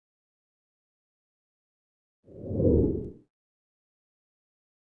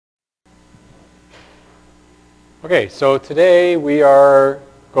Okay, so today we are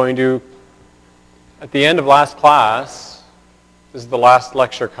going to, at the end of last class, this is the last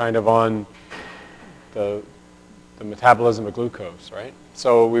lecture kind of on the metabolism of glucose, right?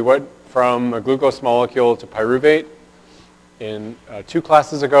 So we went from a glucose molecule to pyruvate in 2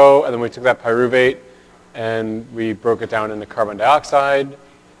 classes ago, and then we took that pyruvate and we broke it down into carbon dioxide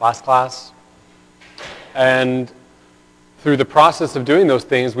last class. And through the process of doing those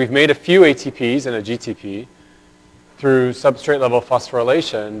things, we've made a few ATPs and a GTP through substrate level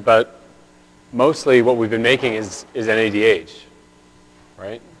phosphorylation, but mostly what we've been making is NADH,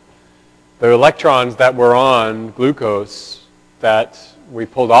 right? The electrons that were on glucose that we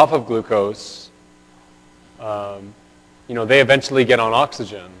pulled off of glucose, they eventually get on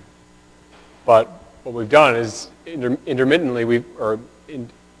oxygen. But what we've done is intermittently, in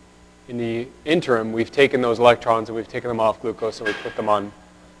the interim, we've taken those electrons and we've taken them off glucose and we've put them on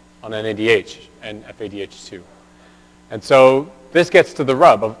NADH and FADH2. And so this gets to the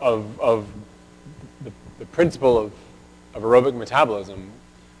rub of the principle of aerobic metabolism.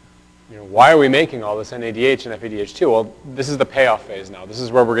 Why are we making all this NADH and FADH2? Well, this is the payoff phase now. This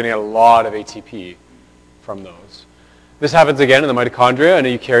is where we're going to get a lot of ATP from those. This happens again in the mitochondria in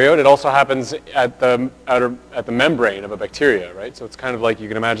a eukaryote. It also happens at the membrane of a bacteria, right? So it's kind of like you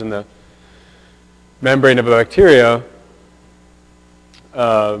can imagine the membrane of a bacteria.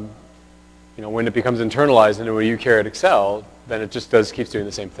 When it becomes internalized into a eukaryotic cell, then it just keeps doing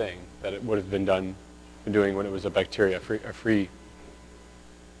the same thing that it would have been doing when it was a bacteria, a free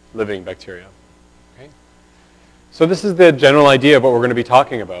living bacteria. Okay? So this is the general idea of what we're going to be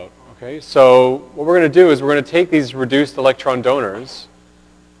talking about. Okay? So what we're going to do is we're going to take these reduced electron donors,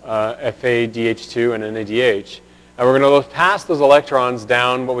 FADH2 and NADH, and we're going to pass those electrons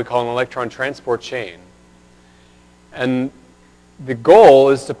down what we call an electron transport chain. And the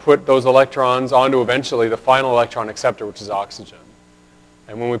goal is to put those electrons onto eventually the final electron acceptor, which is oxygen.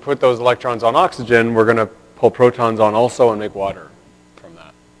 And when we put those electrons on oxygen, we're going to pull protons on also and make water from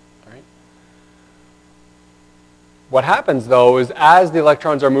that. All right? What happens, though, is as the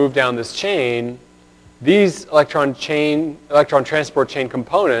electrons are moved down this chain, these electron transport chain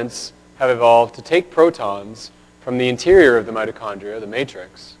components have evolved to take protons from the interior of the mitochondria, the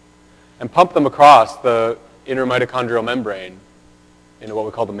matrix, and pump them across the inner mitochondrial membrane into what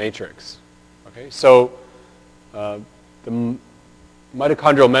we call the matrix. Okay, so the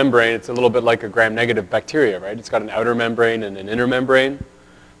mitochondrial membrane, it's a little bit like a gram-negative bacteria, right? It's got an outer membrane and an inner membrane.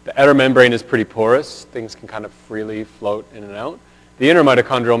 The outer membrane is pretty porous. Things can kind of freely float in and out. The inner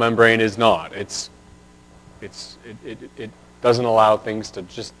mitochondrial membrane is not. It doesn't allow things to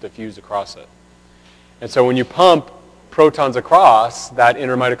just diffuse across it. And so when you pump protons across that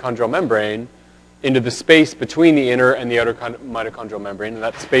inner mitochondrial membrane into the space between the inner and the outer mitochondrial membrane, and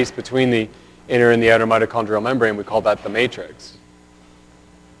that space between the inner and the outer mitochondrial membrane, we call that the matrix.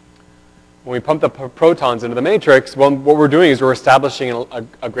 When we pump the protons into the matrix, well, what we're doing is we're establishing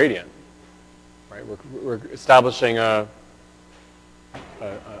a gradient, right? We're establishing a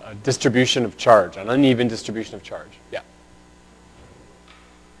distribution of charge, an uneven distribution of charge. Yeah.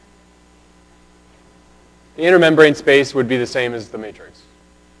 The inner membrane space would be the same as the matrix.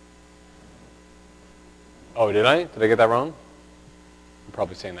 Oh, did I? Did I get that wrong? I'm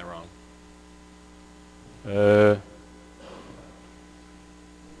probably saying that wrong.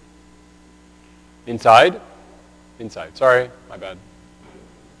 Inside? Inside. Sorry, my bad.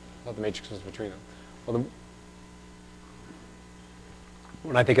 I thought the matrix was between them. Well,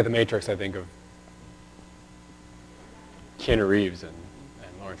 when I think of the matrix, I think of Keanu Reeves and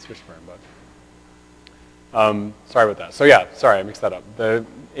Lawrence Fishburne, but sorry about that. So yeah, sorry, I mixed that up. The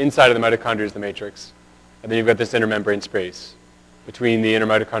inside of the mitochondria is the matrix. And then you've got this inner membrane space between the inner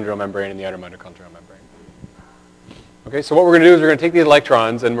mitochondrial membrane and the outer mitochondrial membrane. Okay, so what we're going to do is we're going to take these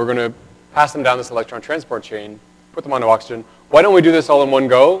electrons and we're going to pass them down this electron transport chain, put them onto oxygen. Why don't we do this all in one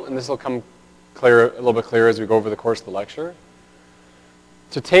go? And this will come a little bit clearer as we go over the course of the lecture.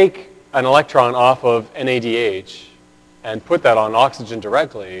 To take an electron off of NADH and put that on oxygen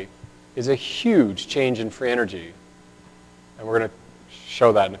directly is a huge change in free energy. And we're going to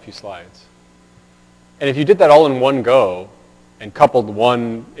show that in a few slides. And if you did that all in one go and coupled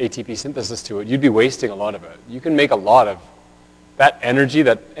one ATP synthesis to it, you'd be wasting a lot of it. You can make a lot of that energy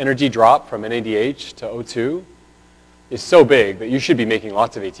drop from NADH to O2 is so big that you should be making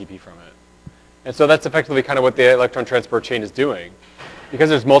lots of ATP from it. And so that's effectively kind of what the electron transport chain is doing. Because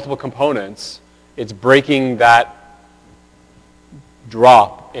there's multiple components, it's breaking that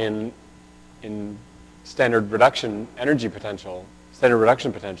drop in standard reduction potential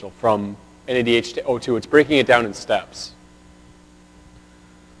from NADH to O2. It's breaking it down in steps.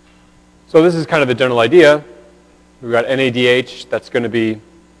 So this is kind of the general idea. We've got NADH that's going to be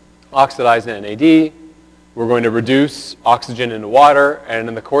oxidized in NAD. We're going to reduce oxygen into water, and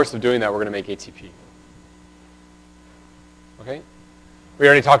in the course of doing that, we're going to make ATP. Okay? We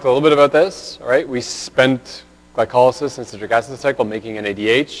already talked a little bit about this, all right? We spent glycolysis and citric acid cycle making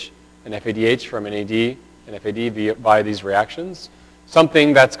NADH and FADH from NAD and FAD via these reactions.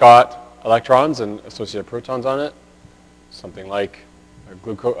 Something that's got electrons and associated protons on it, something like a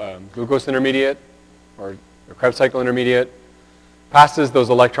glucose intermediate or a Krebs cycle intermediate, passes those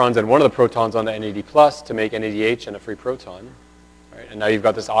electrons and one of the protons onto NAD plus to make NADH and a free proton. Right? And now you've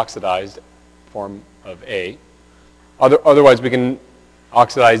got this oxidized form of A. Otherwise, we can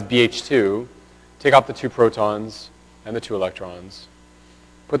oxidize BH2, take off the 2 protons and the 2 electrons,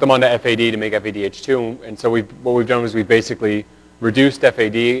 put them onto FAD to make FADH2. And so what we've done is we've basically reduced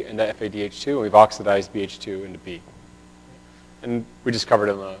FAD into FADH2, and we've oxidized BH2 into B. And we just covered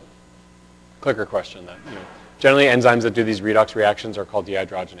in the clicker question that, generally enzymes that do these redox reactions are called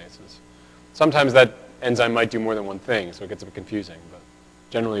dehydrogenases. Sometimes that enzyme might do more than one thing, so it gets a bit confusing. But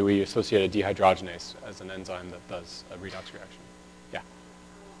generally, we associate a dehydrogenase as an enzyme that does a redox reaction. Yeah.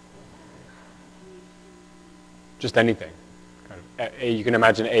 Just anything. You can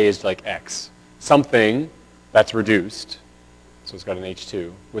imagine A is like X. Something that's reduced, so it's got an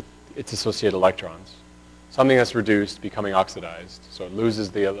H2, with its associated electrons. Something that's reduced becoming oxidized, so it loses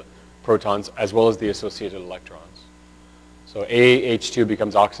the protons as well as the associated electrons. So AH2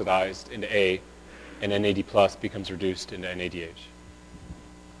 becomes oxidized into A, and NAD plus becomes reduced into NADH.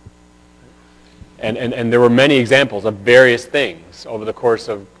 And there were many examples of various things over the course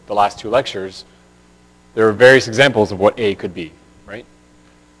of the last 2 lectures. There are various examples of what A could be, right?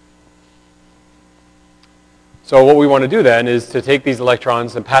 So what we want to do then is to take these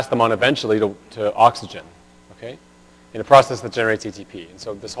electrons and pass them on eventually to oxygen, okay, in a process that generates ATP. And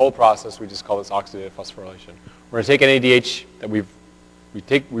so this whole process, we just call this oxidative phosphorylation. We're going to take NADH that we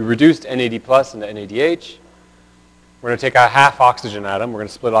reduced NAD plus into NADH. We're going to take a half oxygen atom. We're going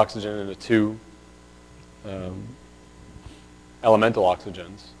to split oxygen into 2 elemental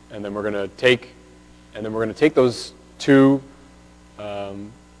oxygens, and then we're going to take those 2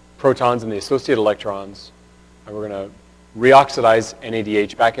 protons and the associated electrons, and we're going to reoxidize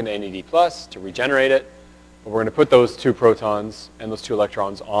NADH back into NAD plus to regenerate it. But we're going to put those 2 protons and those 2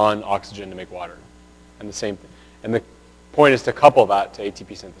 electrons on oxygen to make water, and the same thing. And the point is to couple that to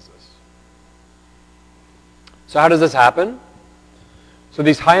ATP synthesis. So how does this happen? So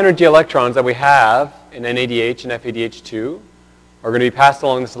these high energy electrons that we have in NADH and FADH2 are going to be passed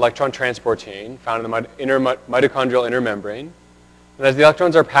along this electron transport chain found in the mitochondrial inner membrane. And as the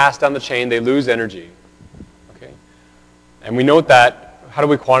electrons are passed down the chain, they lose energy. Okay? And we note that. How do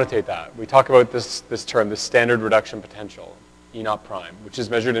we quantitate that? We talk about this term, the standard reduction potential, E naught prime, which is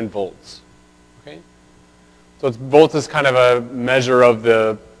measured in volts. Okay? So volts is kind of a measure of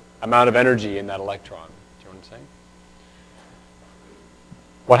the amount of energy in that electron. Do you know what I'm saying?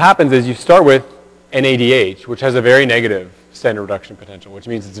 What happens is you start with NADH, which has a very negative standard reduction potential, which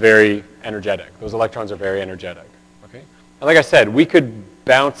means it's very energetic. Those electrons are very energetic. Okay? And like I said, we could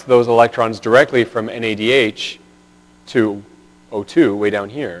bounce those electrons directly from NADH to O2 way down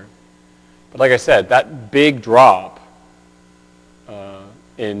here. But like I said, that big drop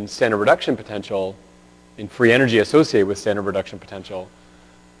in standard reduction potential, in free energy associated with standard reduction potential,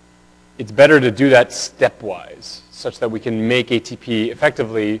 it's better to do that stepwise, such that we can make ATP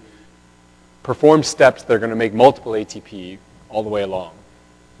effectively, perform steps that are going to make multiple ATP all the way along,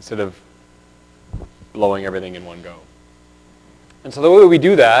 instead of blowing everything in one go. And so the way we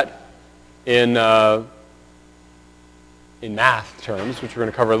do that in math terms, which we're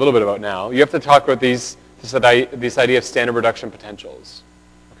going to cover a little bit about now, you have to talk about this idea of standard reduction potentials.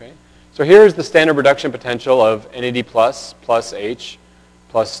 Okay? So here's the standard reduction potential of NAD plus H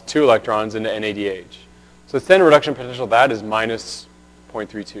plus 2 electrons into NADH. So the standard reduction potential of that is minus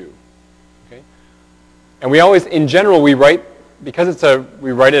 0.32. Okay? And we always, in general, we write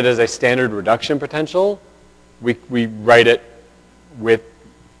it as a standard reduction potential. We write it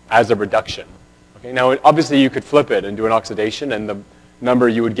as a reduction. Okay, now, obviously, you could flip it and do an oxidation, and the number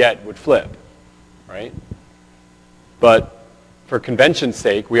you would get would flip, right? But for convention's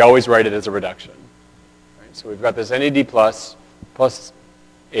sake, we always write it as a reduction. Right? So we've got this NAD plus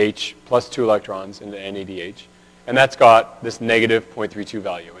H plus 2 electrons into NADH, and that's got this negative 0.32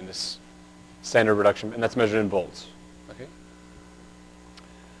 value in this standard reduction, and that's measured in volts. Okay.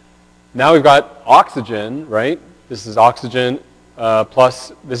 Now we've got oxygen, right? This is oxygen.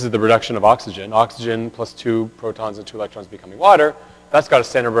 This is the reduction of oxygen. Oxygen plus 2 protons and 2 electrons becoming water. That's got a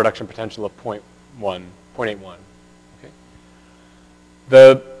standard reduction potential of 0.81. Okay?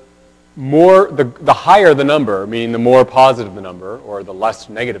 The the higher the number, meaning the more positive the number, or the less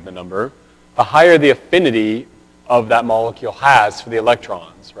negative the number, the higher the affinity of that molecule has for the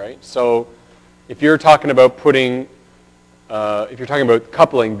electrons, right? So if you're talking about coupling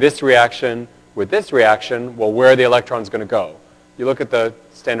this reaction with this reaction, well, where are the electrons going to go? You look at the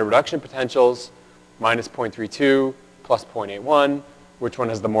standard reduction potentials, minus 0.32, plus 0.81. Which one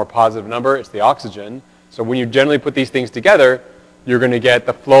has the more positive number? It's the oxygen. So when you generally put these things together, you're going to get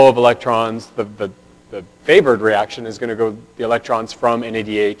the flow of electrons. The favored reaction is going to go the electrons from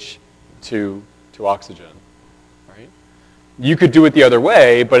NADH to oxygen, right? You could do it the other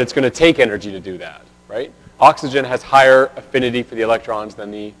way, but it's going to take energy to do that, right? Oxygen has higher affinity for the electrons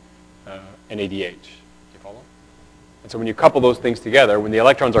than the NADH. You follow? And so when you couple those things together, when the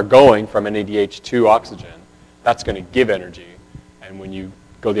electrons are going from NADH to oxygen, that's going to give energy. And when you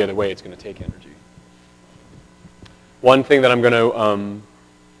go the other way, it's going to take energy. One thing that I'm going to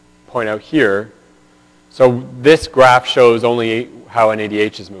point out here, so this graph shows only how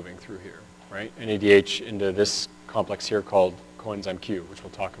NADH is moving through here, right? NADH into this complex here called coenzyme Q, which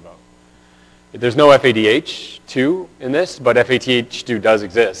we'll talk about. There's no FADH2 in this, but FADH2 does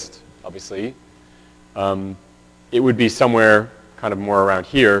exist, obviously. It would be somewhere kind of more around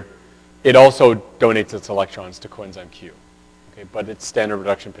here. It also donates its electrons to coenzyme Q. Okay, but its standard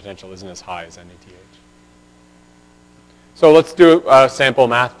reduction potential isn't as high as NADH. So let's do a sample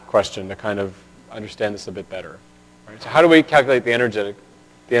math question to kind of understand this a bit better. Right? So how do we calculate the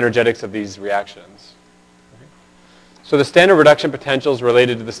energetics of these reactions? Okay. So the standard reduction potential is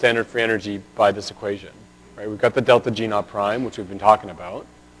related to the standard free energy by this equation. Right? We've got the delta G naught prime, which we've been talking about.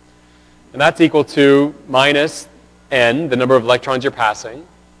 And that's equal to minus n, the number of electrons you're passing.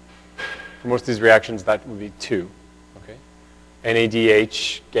 For most of these reactions, that would be 2.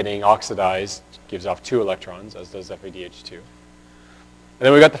 NADH getting oxidized gives off 2 electrons, as does FADH2. And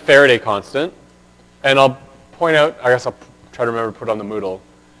then we've got the Faraday constant. And I'll point out, I guess I'll try to remember to put on the Moodle.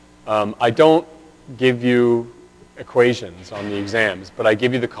 I don't give you equations on the exams, but I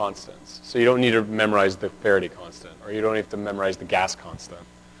give you the constants. So you don't need to memorize the Faraday constant, or you don't have to memorize the gas constant.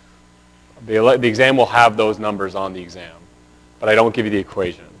 The exam will have those numbers on the exam, but I don't give you the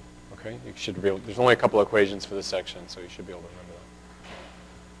equation. Okay? You should be able, there's only a couple of equations for this section, so you should be able to remember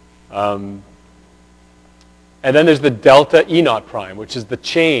them. And then there's the delta E naught prime, which is the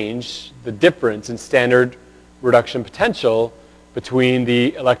change, the difference in standard reduction potential between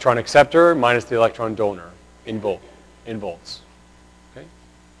the electron acceptor minus the electron donor in volts. Okay?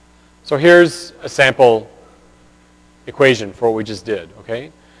 So here's a sample equation for what we just did.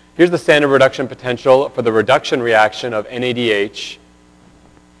 Okay? Here's the standard reduction potential for the reduction reaction of NADH,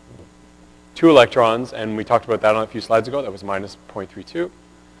 2 electrons, and we talked about that on a few slides ago. That was minus 0.32.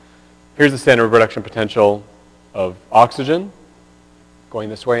 Here's the standard reduction potential of oxygen going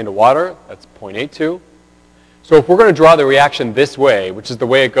this way into water. That's 0.82. So if we're going to draw the reaction this way, which is the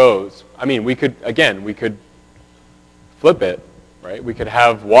way it goes, I mean, we could flip it, right? We could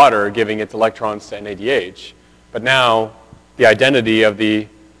have water giving its electrons to NADH, but now the identity of the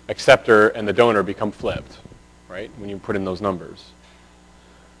acceptor and the donor become flipped, right, when you put in those numbers.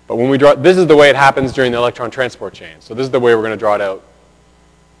 But when we draw, this is the way it happens during the electron transport chain. So this is the way we're going to draw it out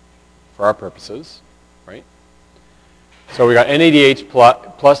for our purposes, right? So we got NADH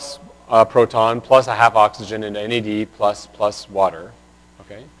plus proton plus a half oxygen into NAD plus water,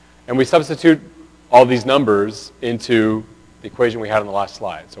 okay? And we substitute all these numbers into the equation we had on the last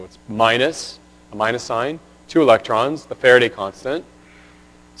slide. So it's minus, a minus sign, 2 electrons, the Faraday constant.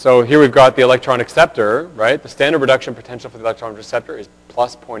 So here we've got the electron acceptor, right? The standard reduction potential for the electron receptor is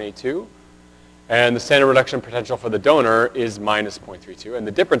plus 0.82. And the standard reduction potential for the donor is minus 0.32. And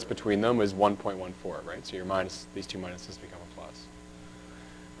the difference between them is 1.14, right? So your minus, these two minuses become a plus.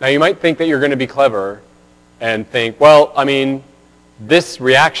 Now you might think that you're going to be clever and think, well, I mean, this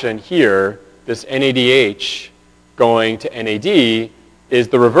reaction here, this NADH going to NAD, is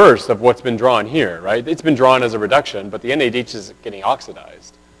the reverse of what's been drawn here, right? It's been drawn as a reduction, but the NADH is getting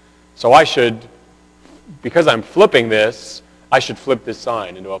oxidized. So I should, because I'm flipping this, I should flip this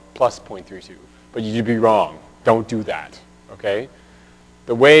sign into a plus 0.32. But you'd be wrong. Don't do that, okay?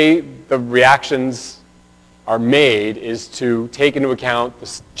 The way the reactions are made is to take into account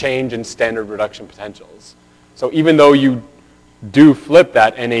the change in standard reduction potentials. So even though you do flip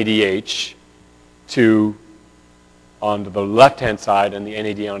that NADH to onto the left-hand side and the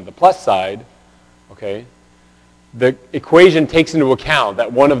NAD onto the plus side, okay, the equation takes into account that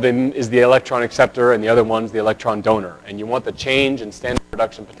one of them is the electron acceptor and the other one's the electron donor. And you want the change in standard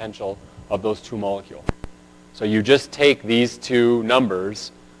reduction potential of those two molecules. So you just take these two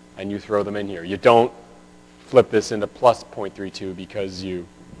numbers and you throw them in here. You don't flip this into plus 0.32 because you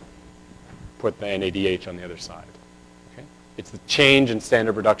put the NADH on the other side. Okay? It's the change in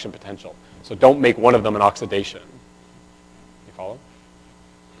standard reduction potential. So don't make one of them an oxidation. You follow?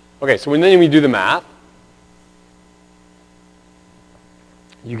 Okay, so then we do the math,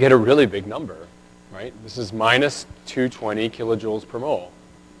 you get a really big number, right? This is minus 220 kilojoules per mole.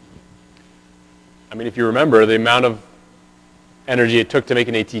 I mean, if you remember, the amount of energy it took to make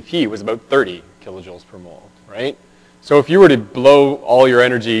an ATP was about 30 kilojoules per mole, right? So if you were to blow all your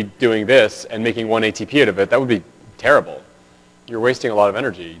energy doing this and making one ATP out of it, that would be terrible. You're wasting a lot of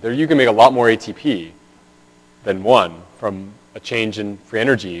energy. You can make a lot more ATP than one from a change in free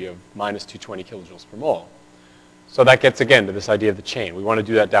energy of minus 220 kilojoules per mole. So that gets, again, to this idea of the chain. We want to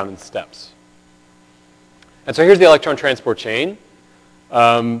do that down in steps. And so here's the electron transport chain.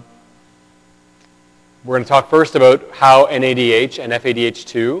 We're going to talk first about how NADH and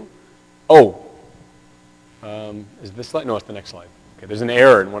FADH2. Is this slide? No, it's the next slide. Okay, there's an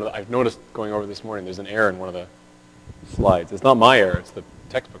error in one of the, I've noticed going over this morning, there's an error in one of the slides. It's not my error, it's the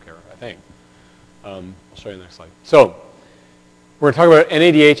textbook error, I think. I'll show you the next slide. So we're going to talk about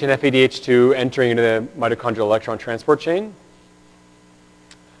NADH and FADH2 entering into the mitochondrial electron transport chain.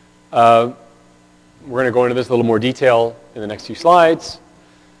 We're going to go into this in a little more detail in the next few slides.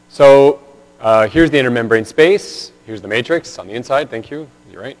 So here's the intermembrane space. Here's the matrix on the inside. Thank you.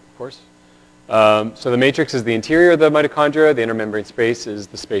 You're right, of course. So the matrix is the interior of the mitochondria. The intermembrane space is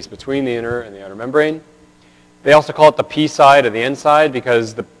the space between the inner and the outer membrane. They also call it the P side or the N side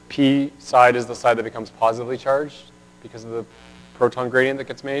because the P side is the side that becomes positively charged because of the proton gradient that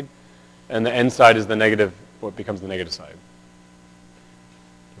gets made. And the N side is the negative, what becomes the negative side.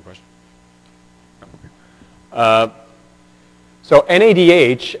 Any question? No. So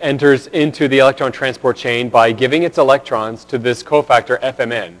NADH enters into the electron transport chain by giving its electrons to this cofactor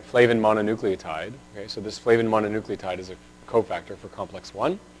FMN, flavin mononucleotide. Okay, so this flavin mononucleotide is a cofactor for complex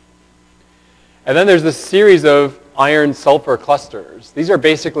 1. And then there's this series of iron-sulfur clusters. These are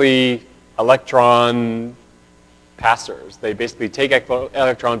basically electron passers. They basically take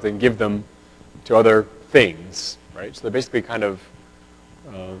electrons and give them to other things, right? So they're basically kind of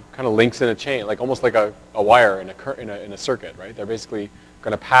links in a chain, like almost like a wire in a circuit, right? They're basically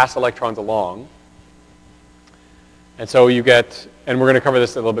going to pass electrons along. And so you get, and we're going to cover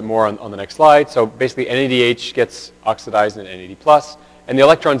this a little bit more on the next slide. So basically NADH gets oxidized in NAD+, and the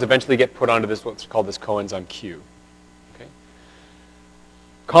electrons eventually get put onto this, what's called this coenzyme Q. Okay?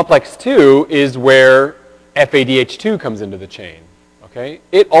 Complex 2 is where FADH2 comes into the chain. Okay?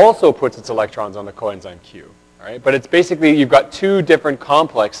 It also puts its electrons on the coenzyme Q. All right? But it's basically, you've got two different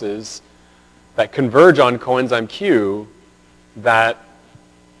complexes that converge on coenzyme Q that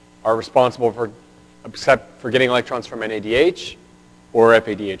are responsible for getting electrons from NADH or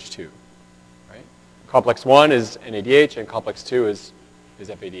FADH2. Right? Complex 1 is NADH and complex 2 is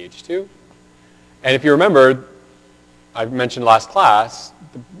FADH2. And if you remember, I mentioned last class,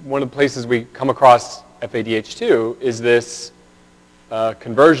 one of the places we come across FADH2 is this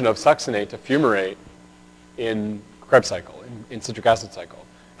conversion of succinate to fumarate in Krebs cycle, in citric acid cycle.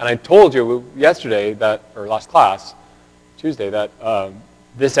 And I told you yesterday that, or last class, Tuesday, that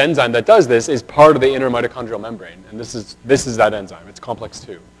this enzyme that does this is part of the inner mitochondrial membrane. And this is that enzyme. It's complex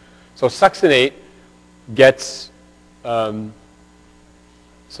 2. So succinate gets, I'll make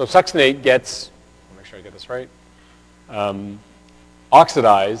sure I get this right,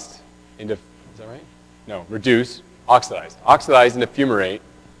 oxidized into, is that right? No, reduce, oxidized. Oxidized into fumarate.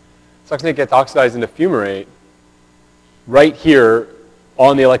 Succinate gets oxidized into fumarate right here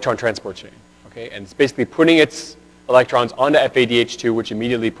on the electron transport chain. Okay? And it's basically putting its electrons onto FADH2, which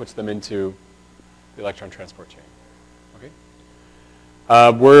immediately puts them into the electron transport chain. Okay?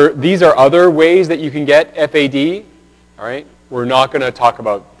 These are other ways that you can get FAD. All right? We're not going to talk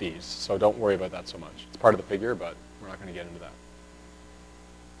about these, so don't worry about that so much. It's part of the figure, but we're not going to get into that.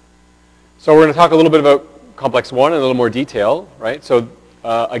 So we're going to talk a little bit about complex 1 in a little more detail, right? So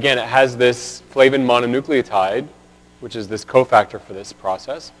again, it has this flavin mononucleotide, which is this cofactor for this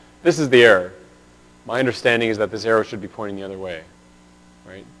process. This is the error. My understanding is that this arrow should be pointing the other way,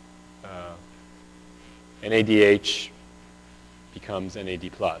 right? NADH becomes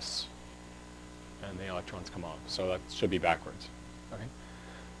NAD+, and the electrons come off. So that should be backwards. Okay?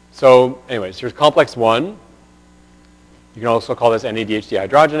 So anyways, here's complex 1. You can also call this NADH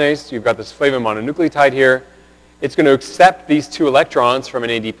dehydrogenase. You've got this flavin mononucleotide here. It's going to accept these two electrons from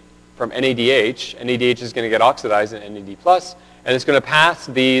NADH. NADH is going to get oxidized in NAD+, and it's going to pass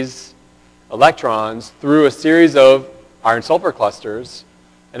these electrons through a series of iron-sulfur clusters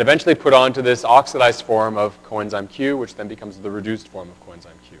and eventually put onto this oxidized form of coenzyme Q, which then becomes the reduced form of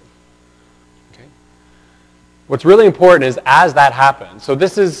coenzyme Q. Okay? What's really important is as that happens, so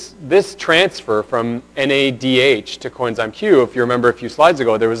this transfer from NADH to coenzyme Q, if you remember a few slides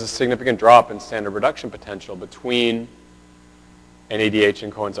ago, there was a significant drop in standard reduction potential between NADH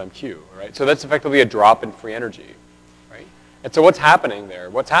and coenzyme Q, right? So that's effectively a drop in free energy, right? And so what's happening there?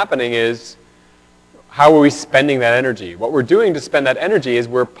 What's happening is, how are we spending that energy? What we're doing to spend that energy is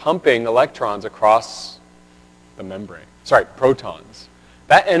we're pumping electrons across the membrane. Sorry, protons.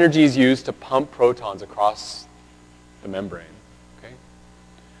 That energy is used to pump protons across the membrane, okay?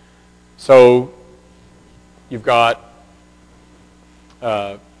 So you've got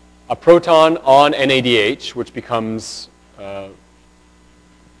a proton on NADH, which comes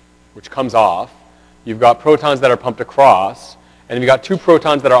off. You've got protons that are pumped across, and you've got two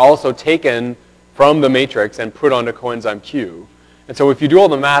protons that are also taken from the matrix and put onto coenzyme Q. And so if you do all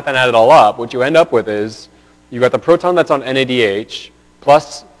the math and add it all up, what you end up with is you've got the proton that's on NADH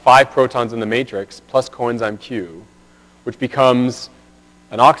plus 5 protons in the matrix plus coenzyme Q, which becomes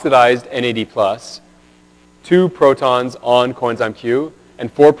an oxidized NAD+, 2 protons on coenzyme Q,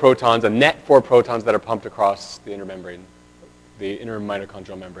 and 4 protons, a net 4 protons that are pumped across the intermembrane, the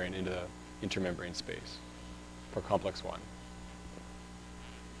intermitochondrial membrane into the intermembrane space for complex 1.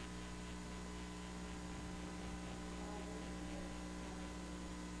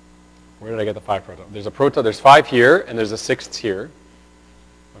 Where did I get the 5 protons? There's a proton, there's 5 here, and there's a 6th here.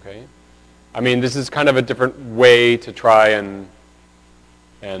 Okay? I mean, this is kind of a different way to try and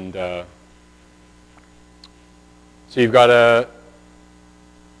so you've got a,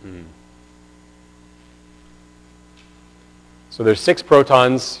 so there's 6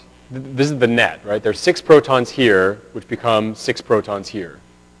 protons. This is the net, right? There's 6 protons here, which become 6 protons here,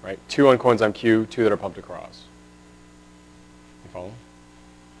 right? 2 on coenzyme Q, 2 that are pumped across. You follow?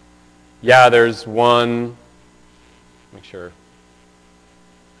 Yeah, there's one, make sure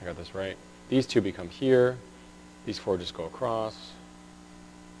I got this right. These 2 become here. These 4 just go across.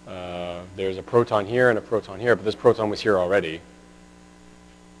 There's a proton here and a proton here, but this proton was here already,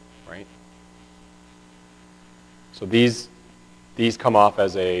 right? So these come off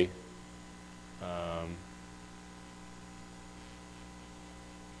as a, I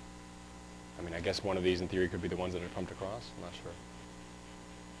mean, I guess one of these in theory could be the ones that are pumped across. I'm not sure.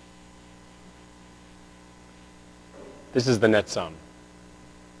 This is the net sum.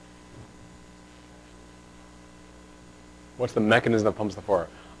 What's the mechanism that pumps the 4?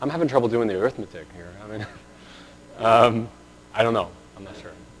 I'm having trouble doing the arithmetic here. I mean, I don't know. I'm not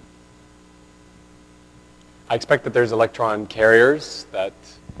sure. I expect that there's electron carriers that,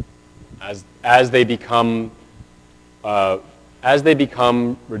 as they become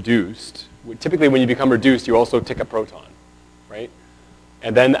reduced, typically when you become reduced, you also take a proton, right?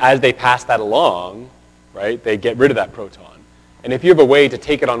 And then as they pass that along, right, they get rid of that proton. And if you have a way to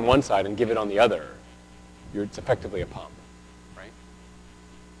take it on one side and give it on the other, it's effectively a pump.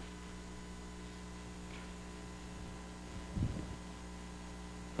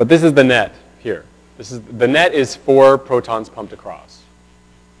 But this is the net here. The net is 4 protons pumped across.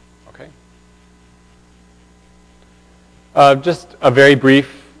 Okay? Just a very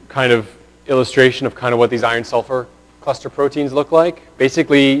brief kind of illustration of kind of what these iron-sulfur cluster proteins look like.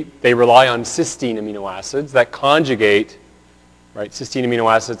 Basically, they rely on cysteine amino acids that conjugate, right? Cysteine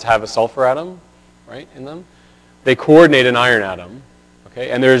amino acids have a sulfur atom, right, in them. They coordinate an iron atom.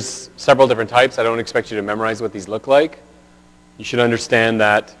 Okay? And there's several different types. I don't expect you to memorize what these look like. You should understand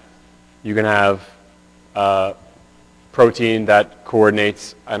that you can have a protein that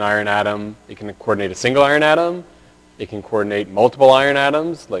coordinates an iron atom. It can coordinate a single iron atom. It can coordinate multiple iron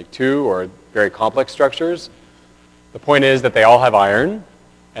atoms, like 2 or very complex structures. The point is that they all have iron,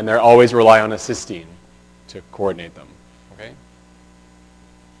 and they always rely on a cysteine to coordinate them. Okay? And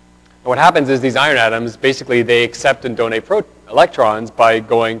what happens is these iron atoms, basically, they accept and donate electrons by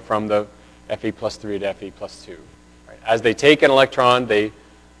going from the Fe+3 to Fe+2. As they take an electron, they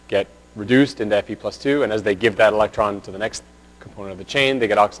get reduced into Fe+2, and as they give that electron to the next component of the chain, they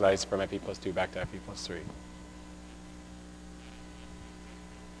get oxidized from Fe+2 back to Fe+3.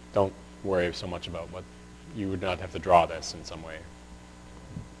 Don't worry so much about what, you would not have to draw this in some way.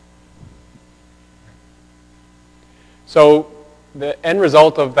 So the end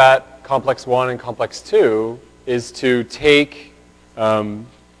result of that complex 1 and complex 2 is to take do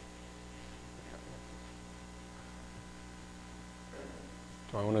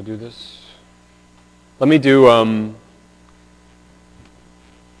I want to do this? Let me do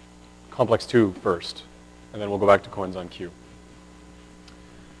complex 2 first, and then we'll go back to coenzyme Q.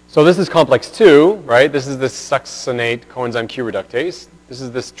 So this is complex 2, right? This is this succinate coenzyme Q reductase. This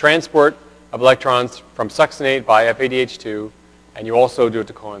is this transport of electrons from succinate by FADH2, and you also do it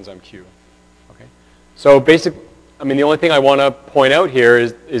to coenzyme Q. Okay? So the only thing I want to point out here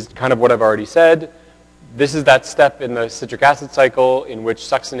is kind of what I've already said. This is that step in the citric acid cycle in which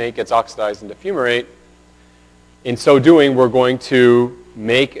succinate gets oxidized into fumarate. In so doing, we're going to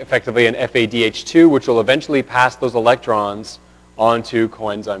make effectively an FADH2, which will eventually pass those electrons onto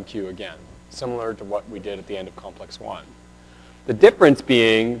coenzyme Q again, similar to what we did at the end of complex 1. The difference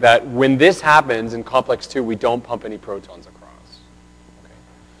being that when this happens in complex 2, we don't pump any protons across. Okay.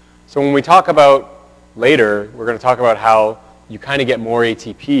 So when we talk about later, we're going to talk about how you kind of get more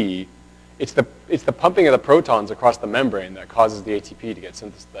ATP. It's the pumping of the protons across the membrane that causes the ATP to get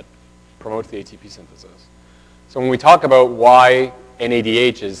synthesized, that promotes the ATP synthesis. So when we talk about why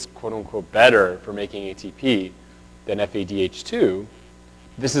NADH is quote unquote better for making ATP than FADH2,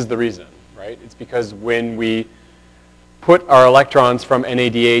 this is the reason, right? It's because when we put our electrons from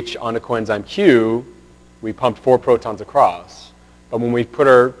NADH onto coenzyme Q, we pumped 4 protons across. But when we put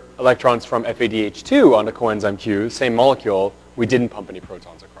our electrons from FADH2 onto coenzyme Q, same molecule, we didn't pump any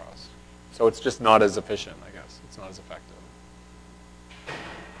protons across. So it's just not as efficient, I guess. It's not as effective.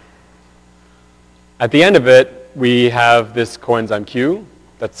 At the end of it, we have this coenzyme Q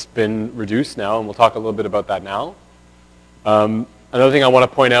that's been reduced now, and we'll talk a little bit about that now. Another thing I want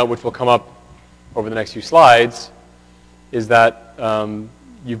to point out, which will come up over the next few slides, is that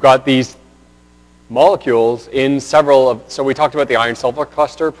you've got these molecules in several of, so we talked about the iron sulfur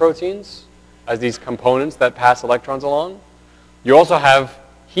cluster proteins as these components that pass electrons along. You also have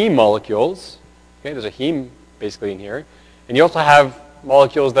heme molecules. Okay, there's a heme basically in here. And you also have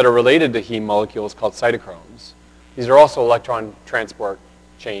molecules that are related to heme molecules called cytochromes. These are also electron transport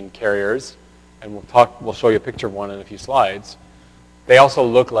chain carriers, and we'll show you a picture of one in a few slides. They also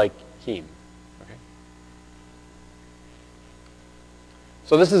look like heme. Okay.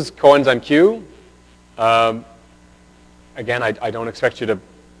 So this is coenzyme Q. Again, I don't expect you to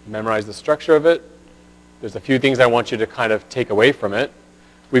memorize the structure of it. There's a few things I want you to kind of take away from it.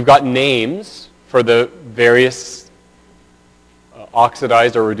 We've got names for the various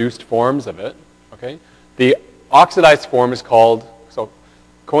oxidized or reduced forms of it. Okay? The oxidized form is called, so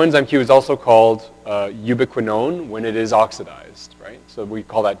coenzyme Q is also called ubiquinone when it is oxidized, right? So we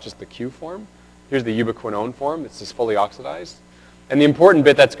call that just the Q form. Here's the ubiquinone form. It's just fully oxidized. And the important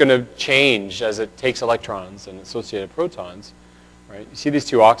bit that's going to change as it takes electrons and associated protons, right? You see these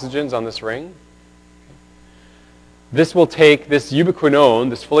 2 oxygens on this ring? This will take, this ubiquinone,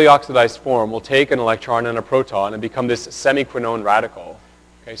 this fully oxidized form, will take an electron and a proton and become this semiquinone radical.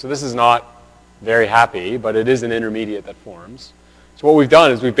 Okay, so this is not very happy, but it is an intermediate that forms. So what we've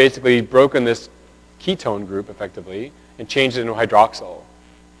done is we've basically broken this ketone group effectively and changed it into hydroxyl.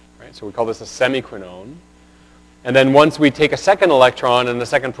 Right? So we call this a semiquinone. And then once we take a second electron and a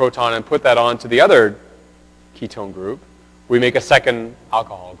second proton and put that onto the other ketone group, we make a second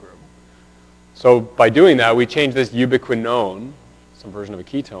alcohol group. So by doing that, we change this ubiquinone, some version of a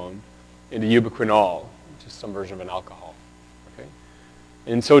ketone, into ubiquinol, which is some version of an alcohol. Okay?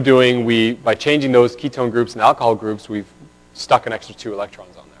 In so doing, by changing those ketone groups and alcohol groups, we've stuck an extra 2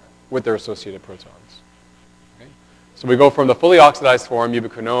 electrons on there with their associated protons. Okay? So we go from the fully oxidized form,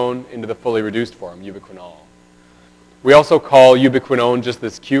 ubiquinone, into the fully reduced form, ubiquinol. We also call ubiquinone just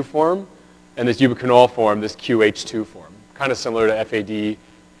this Q form, and this ubiquinol form, this QH2 form, kind of similar to FAD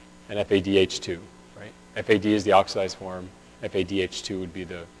and FADH2, right? FAD is the oxidized form. FADH2 would be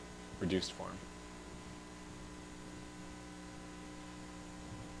the reduced form.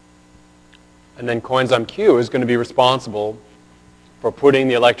 And then coenzyme Q is going to be responsible for putting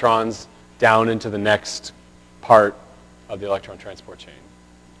the electrons down into the next part of the electron transport chain,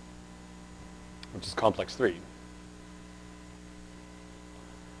 which is complex 3.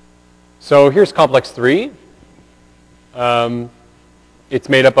 So here's complex 3. It's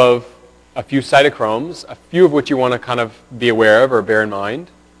made up of a few cytochromes, a few of which you want to kind of be aware of or bear in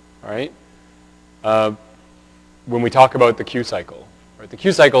mind, all right? When we talk about the Q cycle, right? The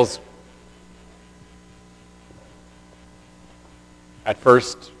Q cycle's at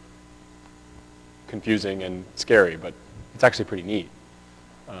first confusing and scary, but it's actually pretty neat,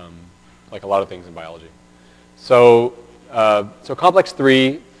 like a lot of things in biology. So, so complex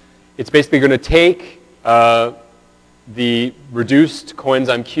 3, it's basically going to take the reduced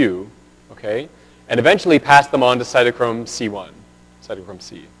coenzyme Q, okay, and eventually pass them on to cytochrome C1, cytochrome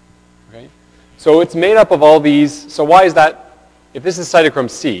C, okay? So it's made up of all these, so why is that, if this is cytochrome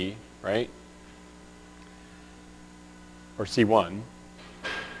C, right, or C1,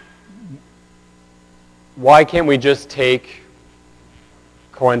 why can't we just take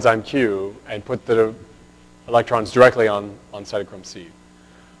coenzyme Q and put the electrons directly on cytochrome C?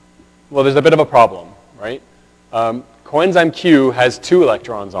 Well, there's a bit of a problem, right? Coenzyme Q has 2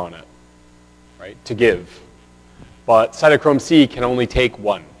 electrons on it, right, to give. But cytochrome C can only take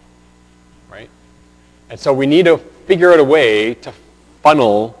one, right? And so we need to figure out a way to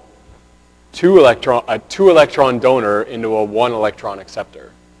funnel a 2-electron donor into a 1-electron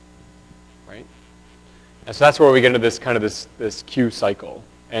acceptor, right? And so that's where we get into this kind of this Q cycle.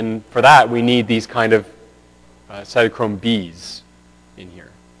 And for that, we need these kind of cytochrome Bs in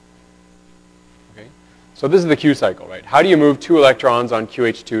here. Okay? So this is the Q cycle, right? How do you move 2 electrons on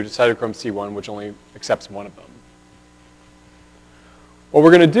QH2 to cytochrome C1, which only accepts one of them? What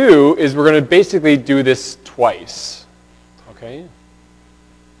we're going to do is we're going to basically do this twice. Okay?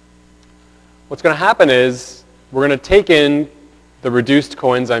 What's going to happen is we're going to take in the reduced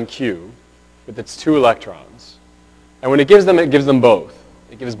coenzyme Q with its 2 electrons. And when it gives them both.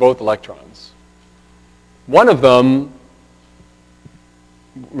 It gives both electrons. One of them,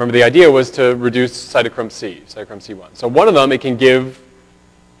 remember the idea was to reduce cytochrome C1. So one of them it can give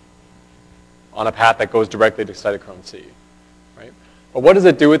on a path that goes directly to cytochrome C, right? But what does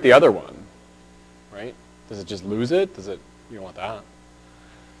it do with the other one, right? Does it just lose it? You don't want that.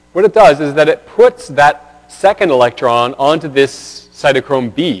 What it does is that it puts that second electron onto this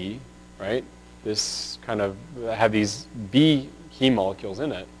cytochrome B, right? This kind of, have these B heme molecules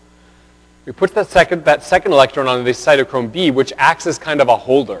in it. We put that second electron onto this cytochrome B, which acts as kind of a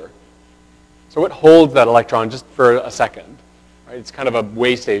holder. So it holds that electron just for a second, right? It's kind of a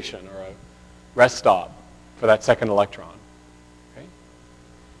way station or a rest stop for that second electron. Okay?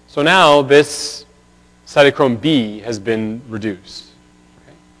 So now this cytochrome B has been reduced.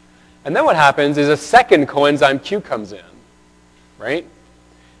 Okay? And then what happens is a second coenzyme Q comes in, right?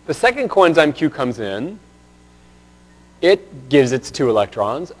 The second coenzyme Q comes in. It gives its 2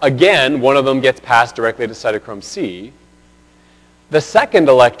 electrons. Again, one of them gets passed directly to cytochrome C. The second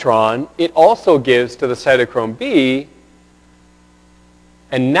electron, it also gives to the cytochrome B.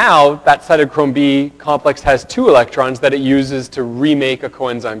 And now that cytochrome B complex has 2 electrons that it uses to remake a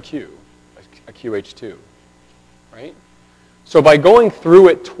coenzyme Q, a QH2. Right? So by going through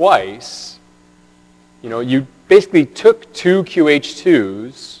it twice, you basically took 2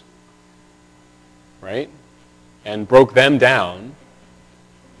 QH2s, right? And broke them down.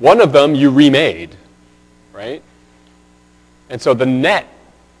 One of them you remade, right? And so the net,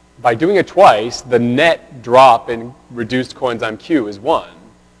 by doing it twice, the net drop in reduced coenzyme Q is 1.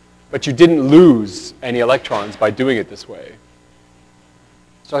 But you didn't lose any electrons by doing it this way.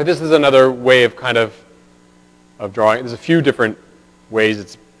 So this is another way of of drawing. There's a few different ways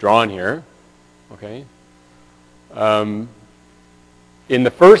it's drawn here. Okay. In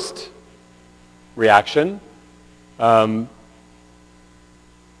the first reaction, so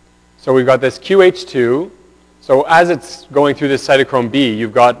we've got this QH2. So as it's going through this cytochrome B,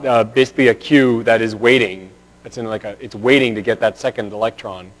 you've got basically a Q that is waiting. It's waiting to get that second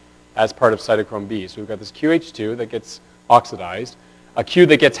electron as part of cytochrome B. So we've got this QH2 that gets oxidized, a Q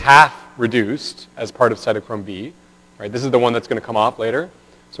that gets half reduced as part of cytochrome B. Right? This is the one that's going to come off later.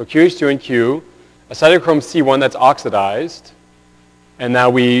 So QH2 and Q, a cytochrome C1 that's oxidized, and now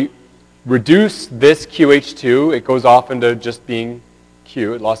we reduce this QH2, it goes off into just being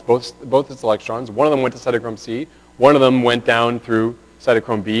Q. It lost both its electrons. One of them went to cytochrome C. One of them went down through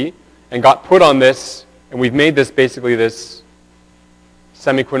cytochrome B and got put on this, and we've made this basically this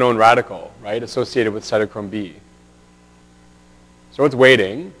semiquinone radical, right, associated with cytochrome B. So it's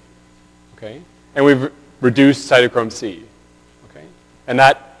waiting, okay, and we've reduced cytochrome C, okay, and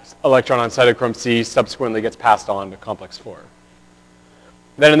that electron on cytochrome C subsequently gets passed on to complex 4.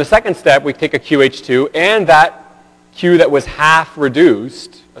 Then in the second step, we take a QH2 and that Q that was half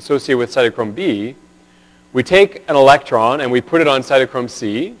reduced, associated with cytochrome B, we take an electron and we put it on cytochrome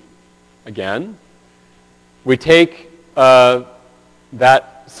C, again. We take that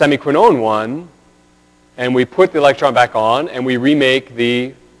semiquinone one and we put the electron back on and we remake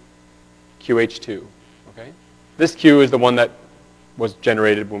the QH2, okay? This Q is the one that was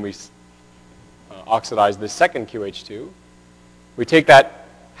generated when we oxidized the second QH2. We take that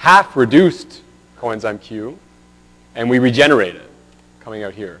half-reduced coenzyme Q, and we regenerate it, coming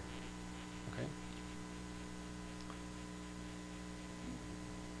out here. Okay?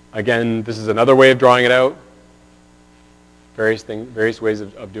 Again, this is another way of drawing it out. Various ways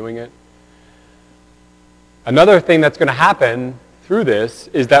of doing it. Another thing that's going to happen through this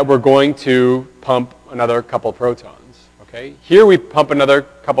is that we're going to pump another couple protons. Okay? Here we pump another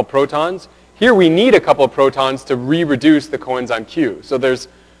couple protons. Here we need a couple of protons to re-reduce the coenzyme Q. So there's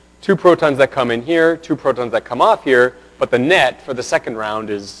 2 protons that come in here, 2 protons that come off here, but the net for the second round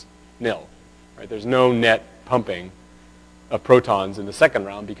is nil. Right? There's no net pumping of protons in the second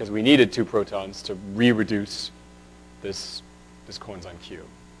round because we needed 2 protons to re-reduce this coenzyme Q.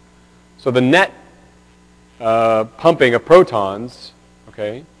 So the net pumping of protons,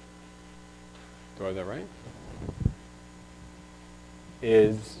 okay, do I have that right?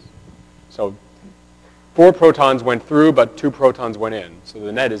 Is, so 4 protons went through, but 2 protons went in. So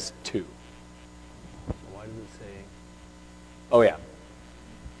the net is 2. Why does it say? Oh yeah.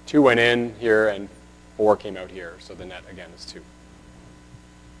 2 went in here and 4 came out here. So the net again is 2.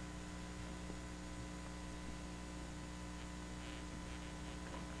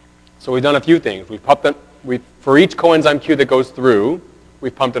 So we've done a few things. We've pumped them, for each coenzyme Q that goes through,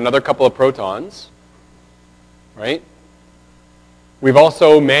 we've pumped another couple of protons, right? We've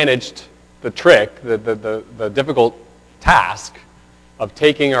also managed the trick, the difficult task of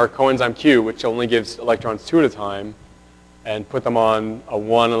taking our coenzyme Q, which only gives electrons 2 at a time, and put them on a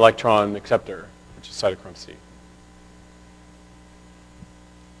 1 electron acceptor, which is cytochrome C.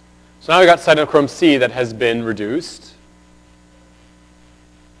 So now we've got cytochrome C that has been reduced.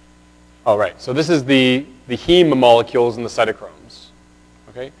 Oh, right. So this is the heme molecules in the cytochromes.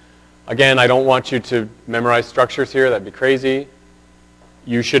 Okay? Again, I don't want you to memorize structures here. That'd be crazy.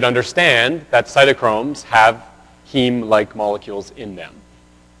 You should understand that cytochromes have heme-like molecules in them.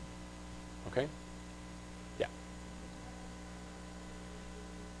 Okay? Yeah.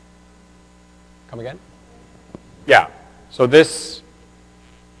 Come again? Yeah. So this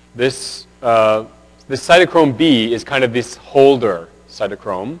cytochrome B is kind of this holder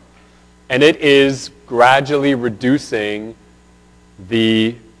cytochrome. And it is gradually reducing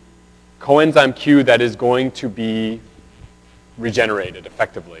the coenzyme Q that is going to be regenerated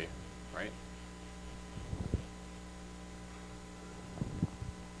effectively, right?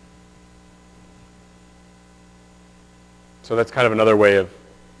 So that's kind of another way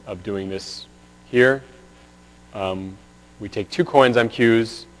of doing this here. We take 2 coenzyme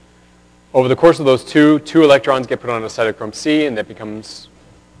Qs. Over the course of those 2 electrons get put on a cytochrome C, and that becomes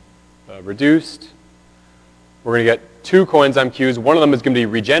reduced. We're going to get 2 coenzyme Qs. One of them is going to be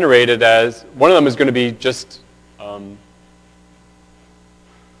regenerated as, one of them is going to be just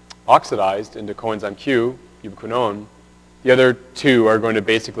oxidized into coenzyme Q, ubiquinone. The other 2 are going to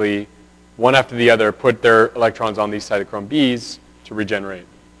basically, one after the other, put their electrons on these cytochrome Bs to regenerate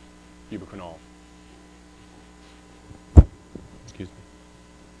ubiquinol. Excuse me.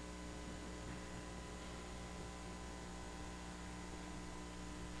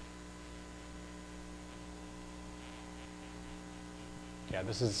 Yeah,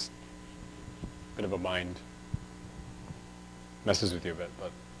 this is a bit of a mind. Messes with you a bit,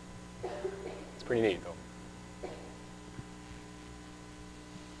 but it's pretty neat, though.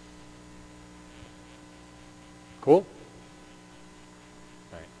 Cool?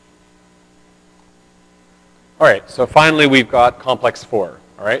 All right, so finally we've got complex 4.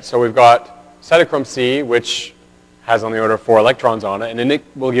 All right, so we've got cytochrome C, which has on the order of 4 electrons on it, and then it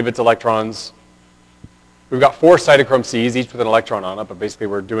will give its electrons. We've got 4 cytochrome Cs, each with an electron on it, but basically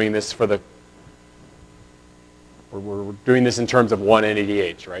we're doing this for the, we're doing this in terms of 1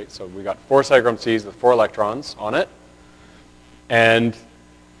 NADH, right? So we've got 4 cytochrome Cs with 4 electrons on it. And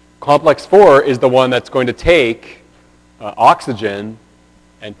complex 4 is the one that's going to take oxygen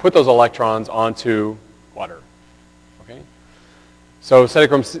and put those electrons onto water, okay? So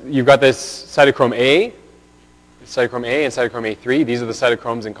cytochrome, you've got this cytochrome A and cytochrome A3. These are the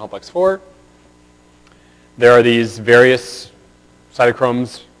cytochromes in complex 4. There are these various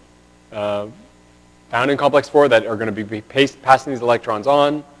cytochromes found in complex 4 that are going to be passing these electrons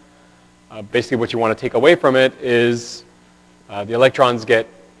on. Basically what you want to take away from it is the electrons get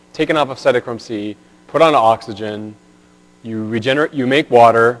taken off of cytochrome C, put on oxygen, you regenerate, you make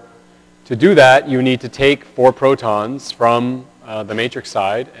water. To do that, you need to take 4 protons from the matrix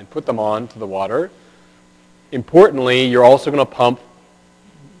side and put them on to the water. Importantly, you're also going to pump,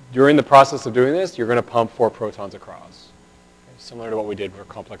 during the process of doing this, you're going to pump 4 protons across, okay, similar to what we did for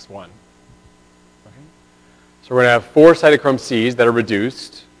complex 1. Okay? So we're going to have 4 cytochrome Cs that are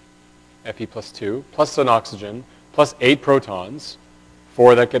reduced, Fe plus 2, plus an oxygen, plus 8 protons,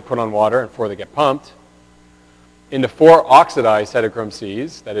 4 that get put on water and 4 that get pumped, into 4 oxidized cytochrome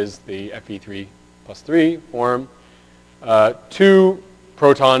Cs, that is the Fe3 plus 3 form, 2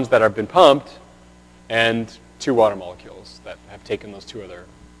 protons that have been pumped, and 2 water molecules that have taken those 2 other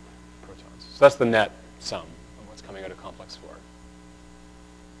protons. So that's the net sum of what's coming out of complex 4. Okay.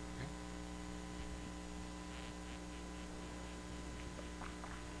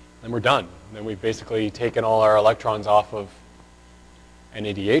 Then we're done. Then we've basically taken all our electrons off of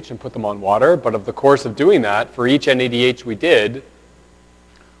NADH and put them on water. But of the course of doing that, for each NADH we did,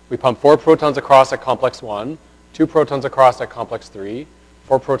 we pumped 4 protons across at complex 1, 2 protons across at complex 3,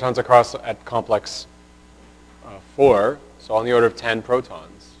 4 protons across at complex 4, so on the order of 10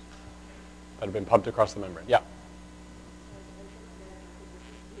 protons. that have been pumped across the membrane. Yeah.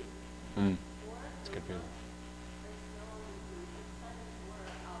 That's good feeling.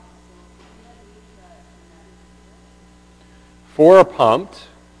 4 are pumped.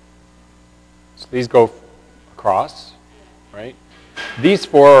 So these go across, right? These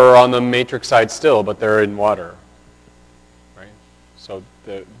 4 are on the matrix side still, but they're in water, right? So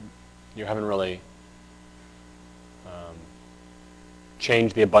you haven't really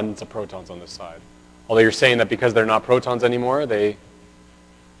changed the abundance of protons on this side. Although you're saying that because they're not protons anymore, they...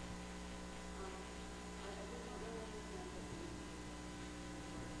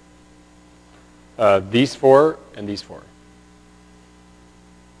 these 4 and these 4.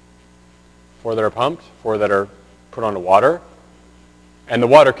 4 that are pumped, 4 that are put onto water. And the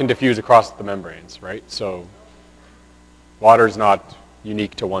water can diffuse across the membranes, right? So water is not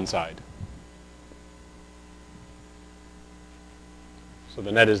unique to one side. So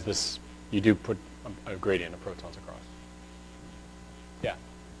the net is this, you do put a gradient of protons across. Yeah.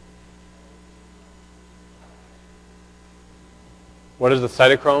 What does the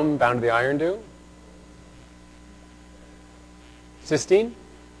cytochrome bound to the iron do? Cysteine?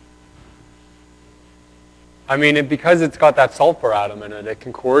 I mean, because it's got that sulfur atom in it, it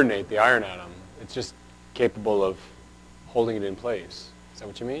can coordinate the iron atom. It's just capable of holding it in place. Is that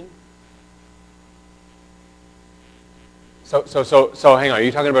what you mean? So hang on. Are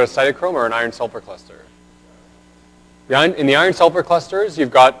you talking about a cytochrome or an iron-sulfur cluster? In the iron-sulfur clusters,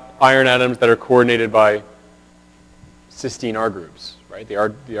 you've got iron atoms that are coordinated by cysteine R groups, right? The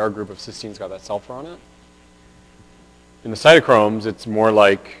R group of cysteine's got that sulfur on it. In the cytochromes, it's more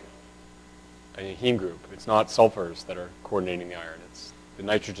like a heme group. It's not sulfurs that are coordinating the iron. It's the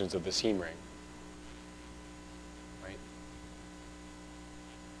nitrogens of this heme ring. Right?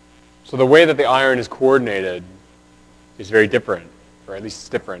 So the way that the iron is coordinated is very different, or at least it's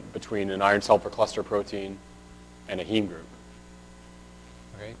different between an iron-sulfur cluster protein and a heme group.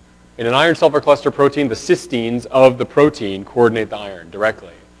 Okay? In an iron-sulfur cluster protein, the cysteines of the protein coordinate the iron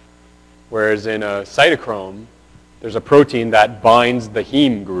directly. Whereas in a cytochrome, there's a protein that binds the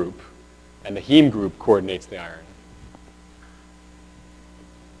heme group, and the heme group coordinates the iron.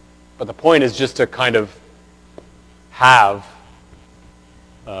 But the point is just to kind of have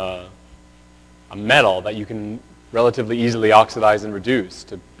a metal that you can relatively easily oxidize and reduce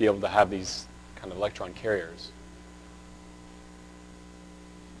to be able to have these kind of electron carriers.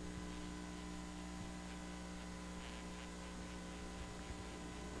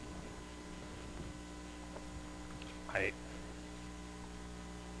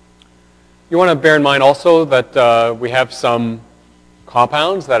 You want to bear in mind also that we have some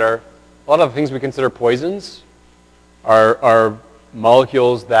compounds that are, a lot of the things we consider poisons are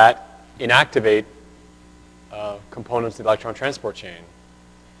molecules that inactivate components of the electron transport chain.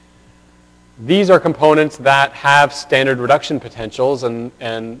 These are components that have standard reduction potentials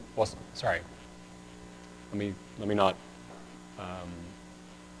and well, sorry, let me not.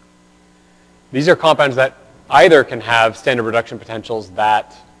 These are compounds that either can have standard reduction potentials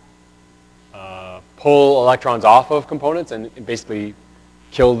that pull electrons off of components and basically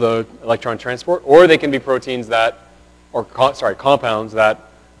kill the electron transport, or they can be proteins that, compounds that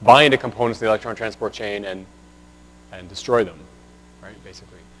bind to components of the electron transport chain and destroy them, right,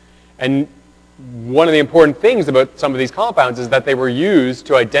 basically. And one of the important things about some of these compounds is that they were used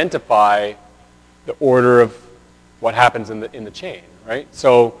to identify the order of what happens in the chain, right?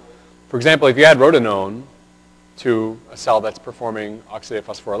 So, for example, if you add rotenone to a cell that's performing oxidative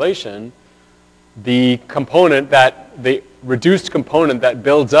phosphorylation, the reduced component that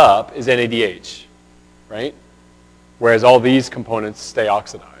builds up is NADH, right? Whereas all these components stay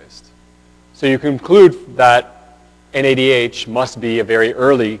oxidized. So you conclude that NADH must be a very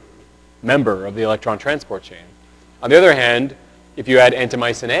early member of the electron transport chain. On the other hand, if you add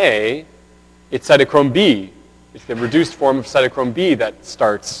antimycin A, it's cytochrome B. It's the reduced form of cytochrome B that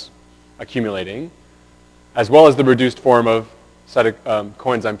starts accumulating, as well as the reduced form of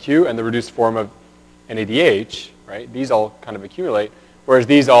coenzyme Q and the reduced form of NADH, right? These all kind of accumulate, whereas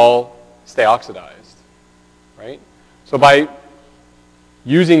these all stay oxidized, right? So by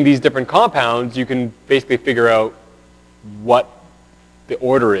using these different compounds, you can basically figure out what the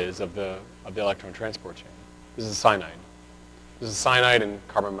order is of the electron transport chain. This is cyanide. This is cyanide and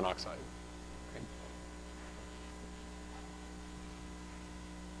carbon monoxide. Okay.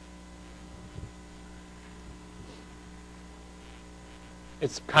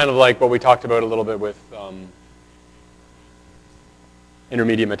 It's kind of like what we talked about a little bit with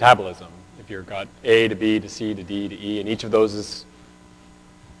intermediate metabolism. If you've got A to B to C to D to E, and each of those is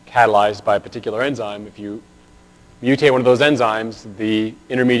catalyzed by a particular enzyme, if you mutate one of those enzymes, the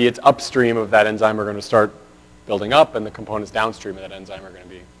intermediates upstream of that enzyme are going to start building up, and the components downstream of that enzyme are going to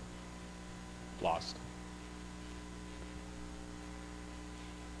be lost.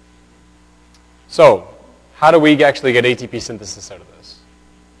 So, how do we actually get ATP synthesis out of this?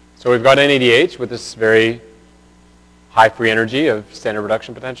 So we've got NADH with this very high free energy of standard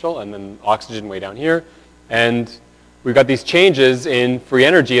reduction potential, and then oxygen way down here. And we've got these changes in free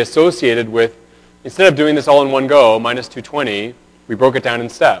energy associated with, instead of doing this all in one go, minus 220, we broke it down in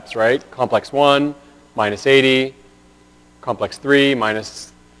steps, right? Complex 1, minus 80. Complex 3,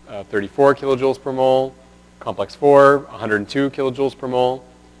 minus 34 kilojoules per mole. Complex 4, 102 kilojoules per mole.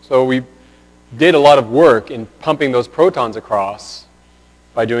 So we did a lot of work in pumping those protons across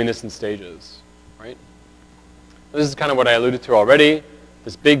by doing this in stages, right? This is kind of what I alluded to already.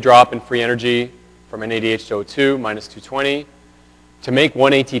 This big drop in free energy from NADH to O2, minus 220. To make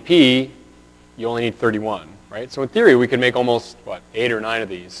 1 ATP, you only need 31, right? So in theory, we could make almost, 8 or 9 of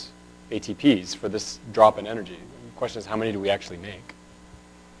these ATPs for this drop in energy. The question is, how many do we actually make,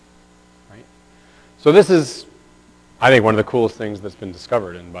 right? So this is, I think, one of the coolest things that's been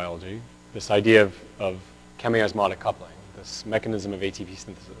discovered in biology, this idea of chemiosmotic coupling, this mechanism of ATP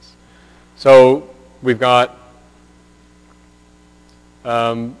synthesis. So we've got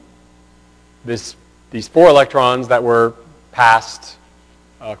these 4 electrons that were passed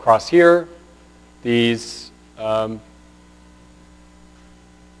across here. These, oh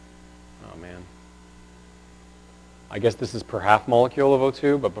man, I guess this is per half molecule of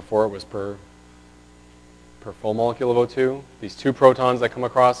O2, but before it was per full molecule of O2. These 2 protons that come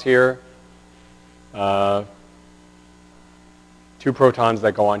across here. 2 protons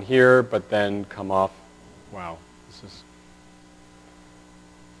that go on here, but then come off. Wow, this is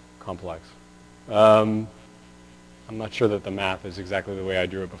complex. I'm not sure that the math is exactly the way I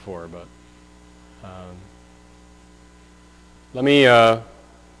drew it before, but let me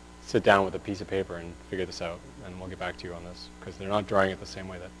sit down with a piece of paper and figure this out, and we'll get back to you on this, because they're not drawing it the same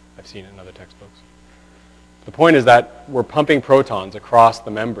way that I've seen it in other textbooks. The point is that we're pumping protons across the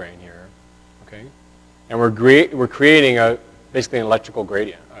membrane here, okay? And we're creating basically an electrical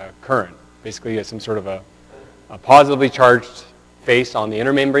gradient, a current, basically some sort of a positively charged face on the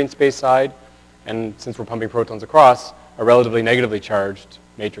inner membrane space side, and since we're pumping protons across, a relatively negatively charged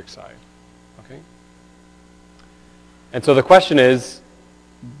matrix side, okay? And so the question is,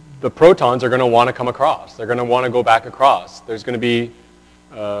 the protons are going to want to come across. They're going to want to go back across. There's going to be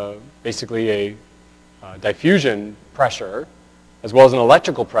basically a diffusion pressure as well as an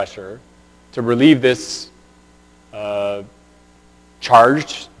electrical pressure to relieve this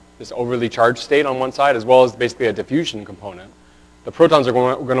this overly charged state on one side, as well as basically a diffusion component. The protons are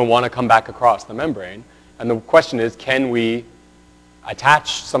going to want to come back across the membrane. And the question is, can we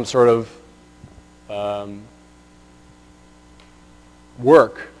attach some sort of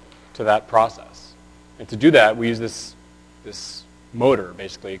work to that process? And to do that, we use this motor,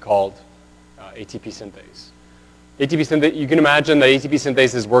 basically, called ATP synthase. ATP synthase, you can imagine that ATP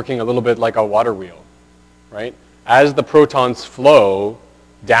synthase is working a little bit like a water wheel, right? As the protons flow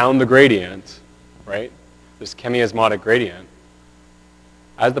down the gradient, right, this chemiosmotic gradient,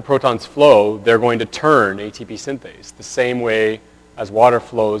 as the protons flow, they're going to turn ATP synthase the same way as water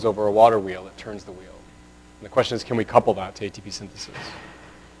flows over a water wheel, it turns the wheel. And the question is, can we couple that to ATP synthesis?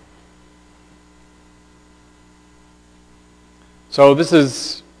 So this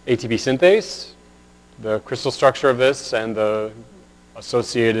is ATP synthase, the crystal structure of this, and the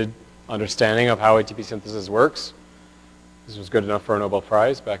associated understanding of how ATP synthesis works. This was good enough for a Nobel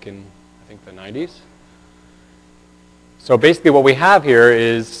Prize back in, I think, the 90s. So basically what we have here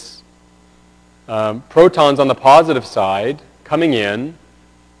is protons on the positive side coming in,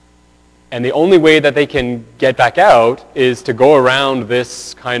 and the only way that they can get back out is to go around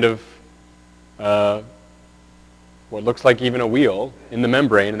this kind of what looks like even a wheel in the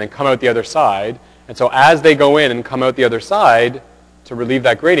membrane and then come out the other side. And so as they go in and come out the other side to relieve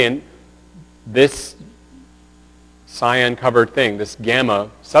that gradient, this cyan-covered thing, this gamma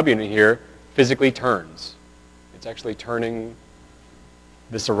subunit here, physically turns. It's actually turning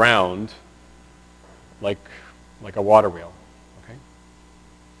this around like a water wheel. Okay?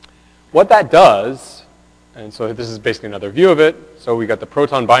 What that does, and so this is basically another view of it, so we got the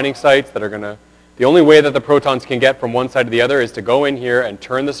proton binding sites that are going to, the only way that the protons can get from one side to the other is to go in here and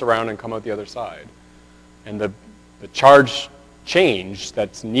turn this around and come out the other side. And the charge change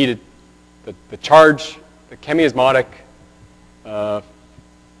that's needed, the charge, the chemiosmotic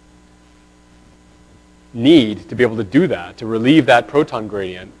need to be able to do that, to relieve that proton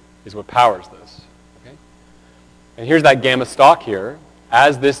gradient, is what powers this. Okay? And here's that gamma stalk here.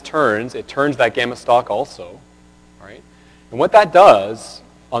 As this turns, it turns that gamma stalk also. And what that does,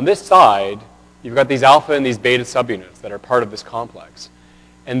 on this side, you've got these alpha and these beta subunits that are part of this complex.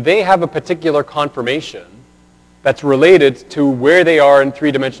 And they have a particular conformation that's related to where they are in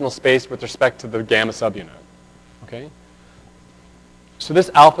three-dimensional space with respect to the gamma subunit. Okay? So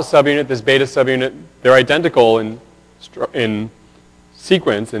this alpha subunit, this beta subunit, they're identical in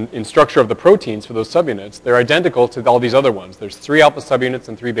sequence, in structure of the proteins for those subunits. They're identical to all these other ones. There's 3 alpha subunits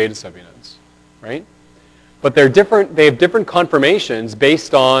and 3 beta subunits, right? But they're different, they have different conformations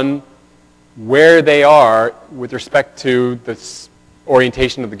based on where they are with respect to the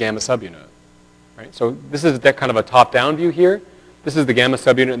orientation of the gamma subunit. Right? So this is kind of a top-down view here. This is the gamma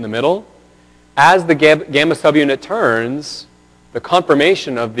subunit in the middle. As the gamma subunit turns, the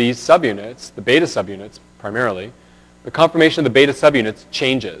conformation of these subunits, the beta subunits primarily, the conformation of the beta subunits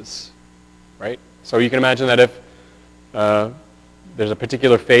changes. Right? So you can imagine that if there's a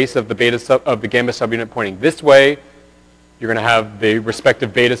particular face of the gamma subunit pointing this way, you're going to have the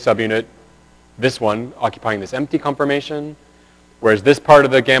respective beta subunit, this one, occupying this empty conformation, whereas this part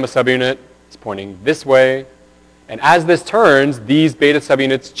of the gamma subunit is pointing this way. And as this turns, these beta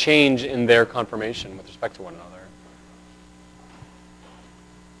subunits change in their conformation with respect to one another.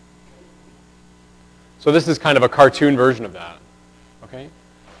 So this is kind of a cartoon version of that. Okay?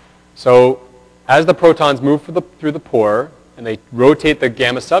 So as the protons move through the pore and they rotate the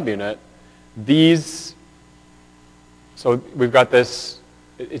gamma subunit, so we've got this,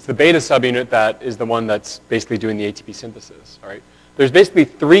 it's the beta subunit that is the one that's basically doing the ATP synthesis. All right? There's basically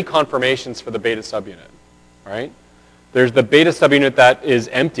 3 conformations for the beta subunit. All right? There's the beta subunit that is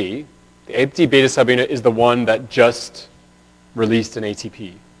empty. The empty beta subunit is the one that just released an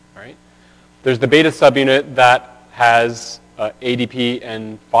ATP. All right? There's the beta subunit that has ADP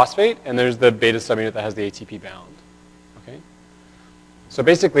and phosphate, and there's the beta subunit that has the ATP bound. Okay? So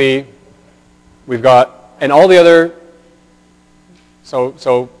basically, we've got, and all the other,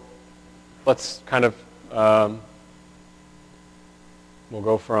 so let's kind of, we'll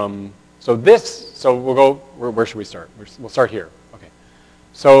go from, where should we start? We'll start here. Okay.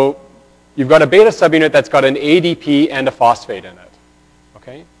 So you've got a beta subunit that's got an ADP and a phosphate in it.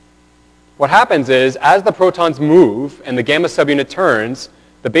 Okay? What happens is, as the protons move and the gamma subunit turns,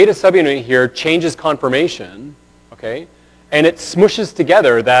 the beta subunit here changes conformation, okay? And it smushes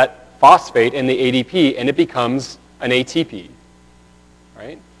together that phosphate and the ADP, and it becomes an ATP,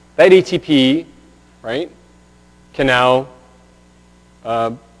 right? That ATP, right, can now,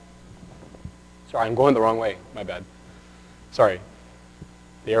 sorry, I'm going the wrong way, my bad. Sorry,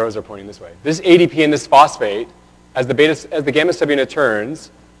 the arrows are pointing this way. This ADP and this phosphate, as the gamma subunit turns,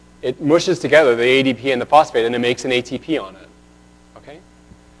 it mushes together the ADP and the phosphate, and it makes an ATP on it. Okay?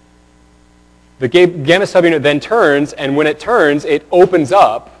 The gamma subunit then turns, and when it turns, it opens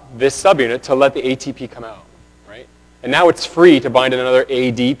up this subunit to let the ATP come out. Right? And now it's free to bind another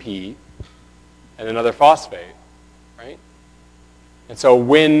ADP and another phosphate. Right? And so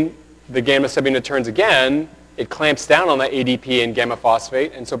when the gamma subunit turns again, it clamps down on that ADP and gamma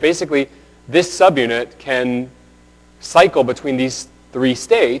phosphate, and so basically this subunit can cycle between these 3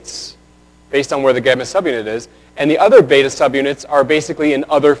 states based on where the gamma subunit is, and the other beta subunits are basically in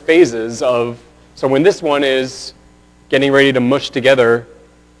other phases of, so when this one is getting ready to mush together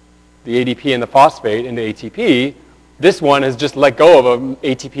the ADP and the phosphate into ATP, this one has just let go of an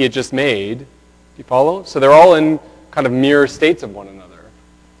ATP it just made. Do you follow? So they're all in kind of mirror states of one another.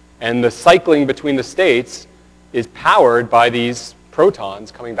 And the cycling between the states is powered by these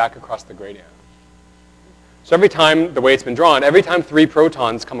protons coming back across the gradient. So every time, the way it's been drawn, every time 3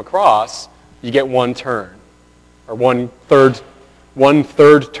 protons come across, you get 1 turn, or one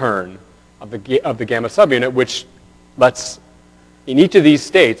third turn of the gamma subunit, which lets, in each of these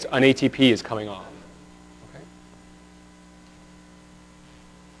states, an ATP is coming off. Okay?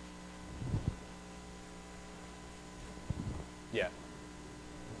 Yeah.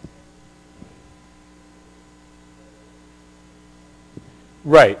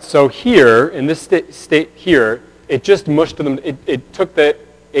 Right, so here, in this state here, it just mushed them, it took the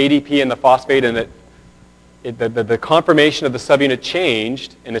ADP and the phosphate and the conformation of the subunit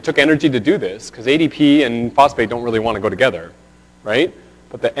changed, and it took energy to do this, because ADP and phosphate don't really want to go together, right?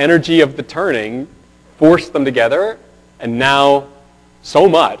 But the energy of the turning forced them together, and now so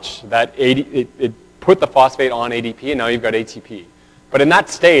much that it put the phosphate on ADP, and now you've got ATP. But in that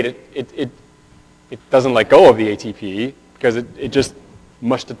state, it doesn't let go of the ATP, because it just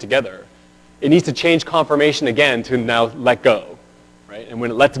mushed it together. It needs to change conformation again to now let go, right? And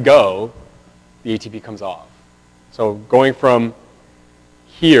when it lets go, the ATP comes off. So going from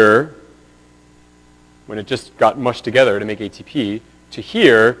here, when it just got mushed together to make ATP, to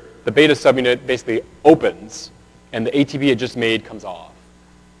here, the beta subunit basically opens, and the ATP it just made comes off.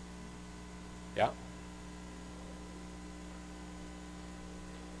 Yeah?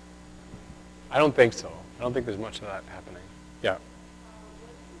 I don't think so. I don't think there's much of that happening. Yeah.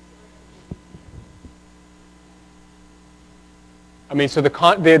 I mean, so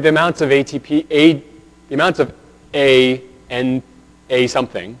the amounts of ATP, the amounts of A and A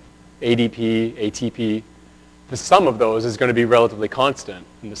something, ADP, ATP, the sum of those is going to be relatively constant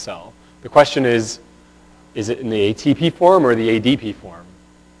in the cell. The question is it in the ATP form or the ADP form?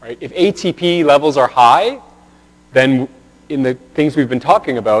 Right? If ATP levels are high, then in the things we've been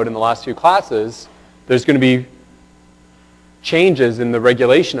talking about in the last few classes, there's going to be changes in the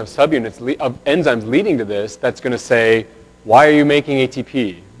regulation of subunits of enzymes leading to this that's going to say, why are you making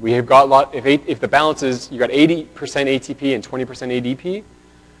ATP? We have got if the balance is you got 80% ATP and 20% ADP,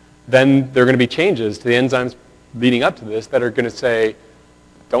 then there are going to be changes to the enzymes leading up to this that are going to say,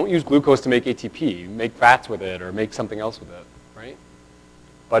 don't use glucose to make ATP, make fats with it or make something else with it, right?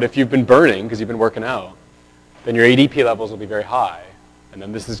 But if you've been burning because you've been working out, then your ADP levels will be very high, and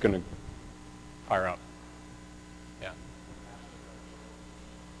then this is going to fire up. Yeah.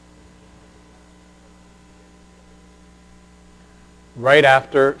 Right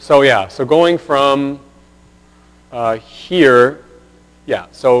after, so yeah, so going from here, yeah,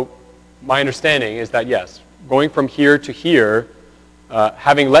 so my understanding is that yes, going from here to here,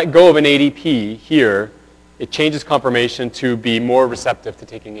 having let go of an ADP here, it changes conformation to be more receptive to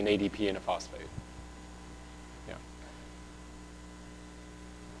taking an ADP and a phosphate. Yeah.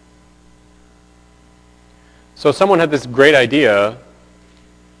 So someone had this great idea.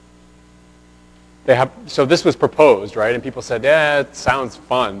 So this was proposed, right? And people said, yeah, it sounds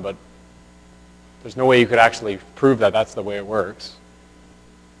fun, but there's no way you could actually prove that that's the way it works.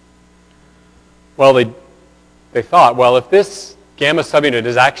 Well, they thought, well, if this gamma subunit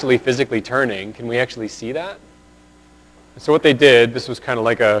is actually physically turning, can we actually see that? And so what they did, this was kind of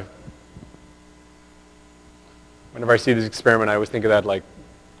like whenever I see this experiment, I always think of that like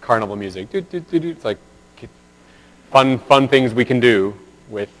carnival music. It's like fun things we can do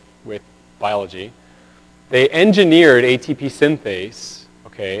with biology. They engineered ATP synthase,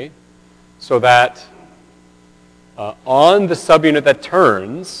 okay, so that on the subunit that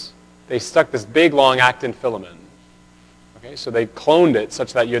turns, they stuck this big long actin filament. Okay, so they cloned it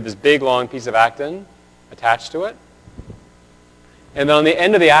such that you had this big long piece of actin attached to it. And then on the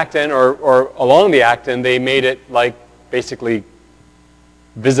end of the actin or along the actin, they made it like basically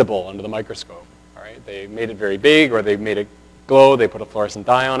visible under the microscope. All right, they made it very big, or they made it glow. They put a fluorescent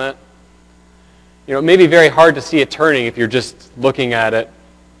dye on it. You know, it may be very hard to see it turning if you're just looking at it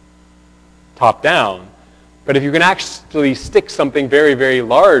top down. But if you can actually stick something very, very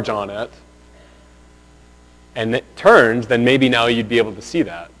large on it, and it turns, then maybe now you'd be able to see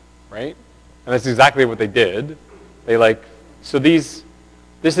that, right? And that's exactly what they did. So this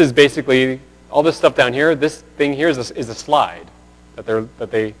is basically, all this stuff down here, this thing here is a slide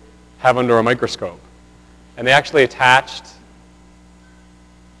that they have under a microscope. And they actually attached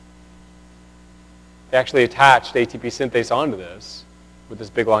ATP synthase onto this with this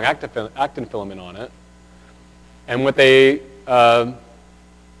big long actin filament on it. And what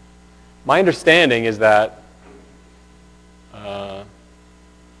my understanding is that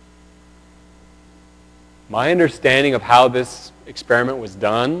my understanding of how this experiment was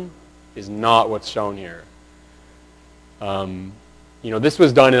done is not what's shown here. This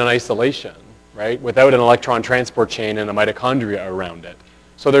was done in isolation, right? Without an electron transport chain and a mitochondria around it.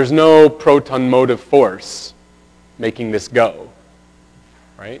 So there's no proton motive force making this go,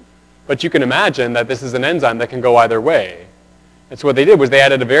 right? But you can imagine that this is an enzyme that can go either way. And so what they did was they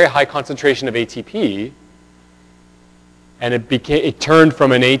added a very high concentration of ATP, and it turned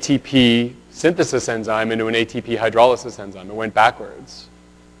from an ATP synthesis enzyme into an ATP hydrolysis enzyme. It went backwards,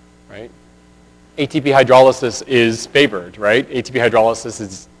 right? ATP hydrolysis is favored, right? ATP hydrolysis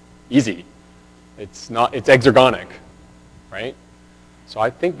is easy. It's exergonic, right? So I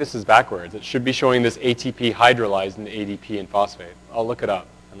think this is backwards. It should be showing this ATP hydrolyzed into ADP and phosphate. I'll look it up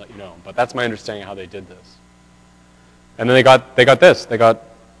and let you know. But that's my understanding of how they did this. And then they got this. This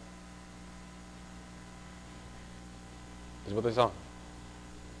is what they saw.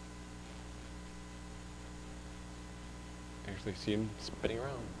 Actually see him spinning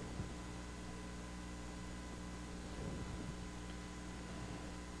around.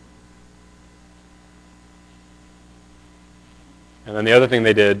 And then the other thing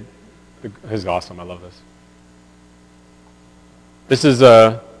they did, this is awesome, I love this. This is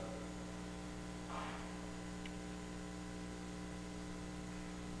oh,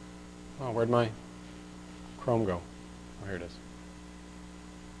 where'd my Chrome go? Oh, here it is.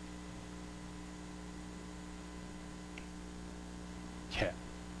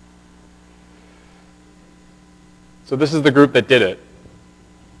 So this is the group that did it.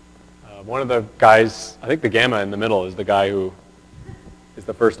 One of the guys, I think the gamma in the middle is the guy who is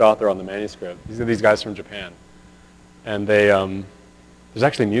the first author on the manuscript. These are these guys from Japan. And they, there's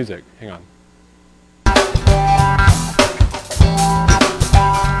actually music. Hang on.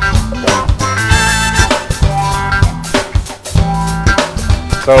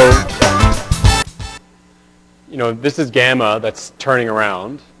 So, you know, this is gamma that's turning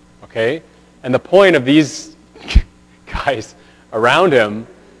around, okay? And the point of these guys around him,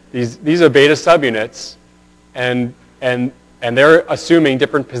 these are beta subunits, and they're assuming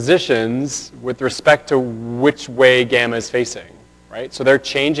different positions with respect to which way gamma is facing, right? So they're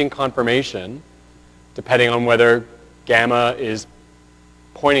changing conformation depending on whether gamma is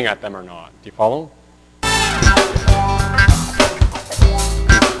pointing at them or not. Do you follow?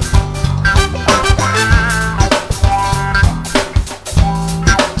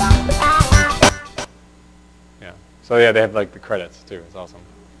 Yeah. So yeah, they have like the credits too. It's awesome.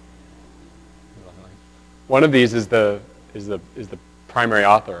 One of these is the primary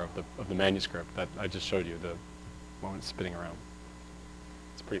author of the manuscript that I just showed you, the one it's spinning around.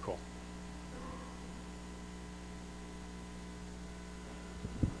 It's pretty cool.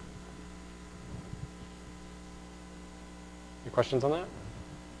 Any questions on that?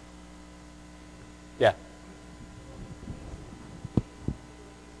 Yeah.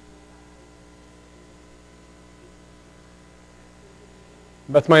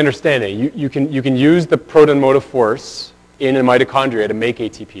 That's my understanding. You can use the proton motive force in a mitochondria to make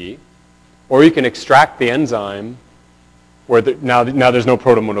ATP, or you can extract the enzyme where now there's no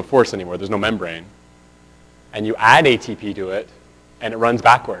proton motive force anymore. There's no membrane, and you add ATP to it, and it runs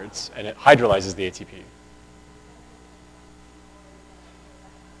backwards, and it hydrolyzes the ATP.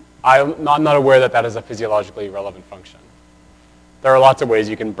 I'm not aware that is a physiologically relevant function. There are lots of ways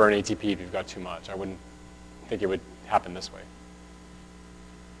you can burn ATP if you've got too much. I wouldn't think it would happen this way.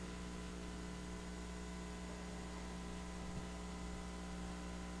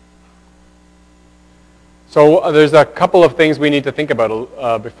 So there's a couple of things we need to think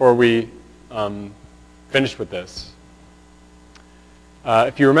about before we finish with this.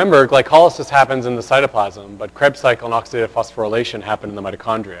 If you remember, glycolysis happens in the cytoplasm, but Krebs cycle and oxidative phosphorylation happen in the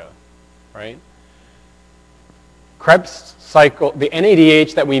mitochondria, right? Krebs cycle, the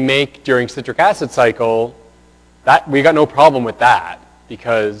NADH that we make during citric acid cycle, we got no problem with that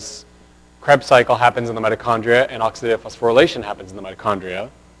because Krebs cycle happens in the mitochondria and oxidative phosphorylation happens in the mitochondria.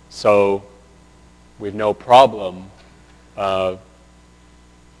 So we have no problem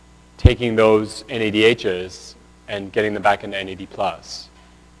taking those NADHs and getting them back into NAD+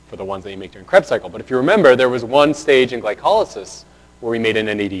 for the ones that you make during Krebs cycle. But if you remember, there was one stage in glycolysis where we made an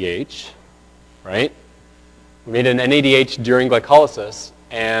NADH, right? We made an NADH during glycolysis,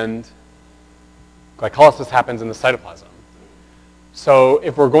 and glycolysis happens in the cytoplasm. So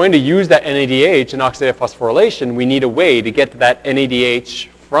if we're going to use that NADH in oxidative phosphorylation, we need a way to get that NADH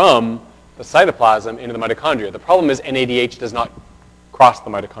from the cytoplasm into the mitochondria. The problem is NADH does not cross the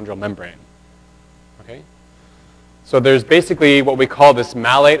mitochondrial membrane. Okay? So there's basically what we call this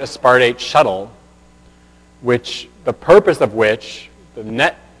malate aspartate shuttle, which the purpose of which, the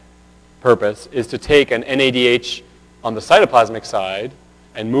net purpose, is to take an NADH on the cytoplasmic side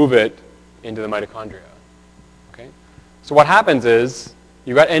and move it into the mitochondria. Okay? So what happens is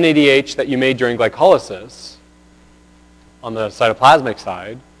you've got NADH that you made during glycolysis on the cytoplasmic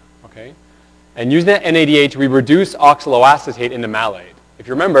side, okay? And using that NADH, we reduce oxaloacetate into malate. If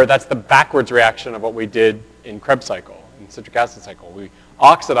you remember, that's the backwards reaction of what we did in Krebs cycle, in citric acid cycle. We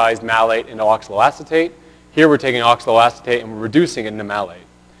oxidized malate into oxaloacetate. Here we're taking oxaloacetate and we're reducing it into malate.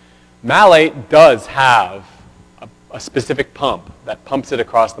 Malate does have a specific pump that pumps it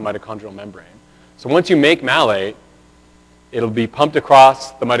across the mitochondrial membrane. So once you make malate, it'll be pumped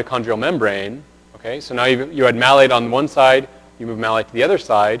across the mitochondrial membrane. Okay, so now you had malate on one side, you move malate to the other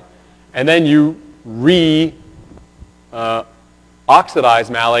side, and then you oxidize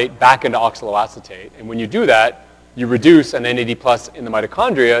malate back into oxaloacetate. And when you do that, you reduce an NAD+ in the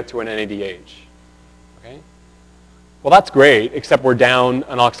mitochondria to an NADH. Okay? Well, that's great, except we're down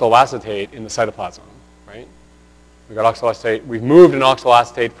an oxaloacetate in the cytoplasm, right? We've got oxaloacetate. We've moved an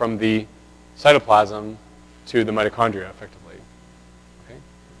oxaloacetate from the cytoplasm to the mitochondria, effectively. Okay?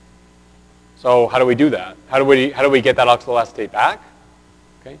 So how do we do that? How do we get that oxaloacetate back?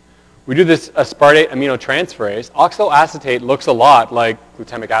 Okay? We do this aspartate aminotransferase. Oxaloacetate looks a lot like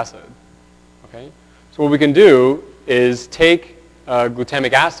glutamic acid. Okay? So what we can do is take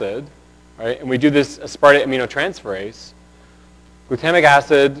glutamic acid, right, and we do this aspartate aminotransferase. Glutamic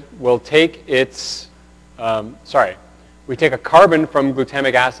acid will take its, we take a carbon from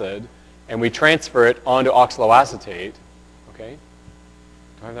glutamic acid and we transfer it onto oxaloacetate. Okay?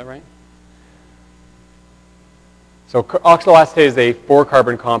 Do I have that right? So oxaloacetate is a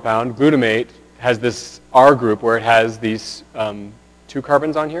 4-carbon compound. Glutamate has this R group where it has these 2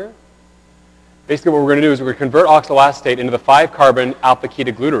 carbons on here. Basically what we're going to do is we're going to convert oxaloacetate into the 5-carbon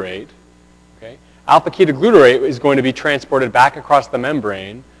alpha-ketoglutarate. Okay? Alpha-ketoglutarate is going to be transported back across the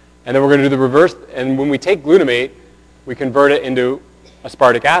membrane, and then we're going to do the reverse. And when we take glutamate, we convert it into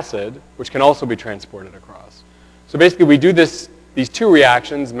aspartic acid, which can also be transported across. So basically we do these 2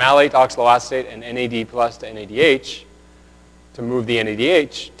 reactions, malate to oxaloacetate and NAD plus to NADH, to move the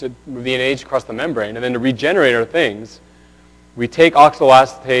NADH across the membrane. And then to regenerate our things, we take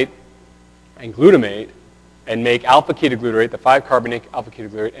oxaloacetate and glutamate and make alpha-ketoglutarate, the 5-carbon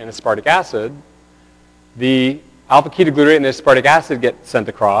alpha-ketoglutarate, and aspartic acid. The alpha-ketoglutarate and the aspartic acid get sent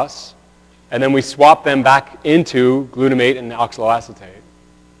across, and then we swap them back into glutamate and oxaloacetate.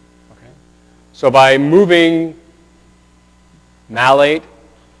 Okay? So by moving malate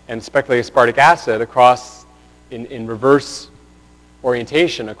and especially aspartic acid across in reverse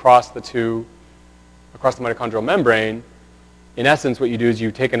orientation across the mitochondrial membrane, in essence what you do is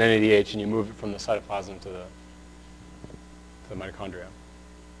you take an NADH and you move it from the cytoplasm to the mitochondria.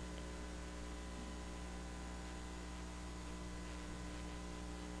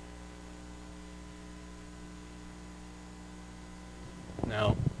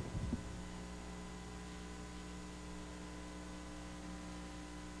 Now,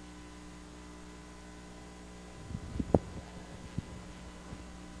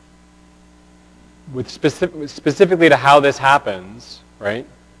 with specifically to how this happens, right?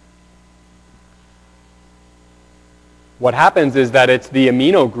 What happens is that it's the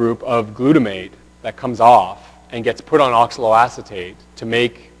amino group of glutamate that comes off and gets put on oxaloacetate to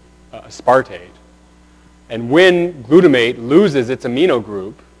make aspartate. And when glutamate loses its amino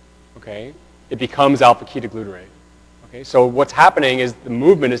group, okay, it becomes alpha-ketoglutarate. Okay, so what's happening is the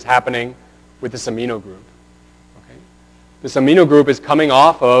movement is happening with this amino group. Okay, this amino group is coming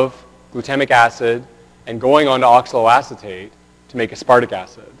off of glutamic acid and going on to oxaloacetate to make aspartic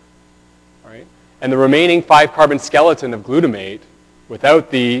acid. All right? And the remaining 5-carbon skeleton of glutamate,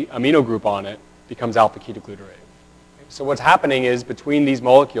 without the amino group on it, becomes alpha-ketoglutarate. Okay? So what's happening is between these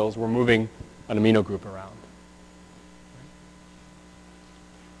molecules, we're moving an amino group around.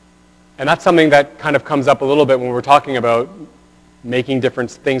 And that's something that kind of comes up a little bit when we're talking about making different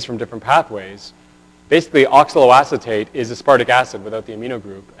things from different pathways. Basically, oxaloacetate is aspartic acid without the amino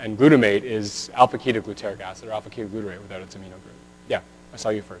group, and glutamate is alpha-ketogluteric acid or alpha-ketoglutarate without its amino group. Yeah, I saw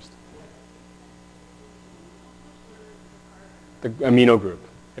you first. The amino group.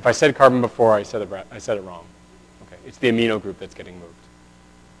 If I said carbon before, I said it wrong. Okay, it's the amino group that's getting moved.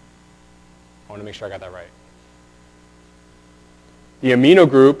 I want to make sure I got that right. The amino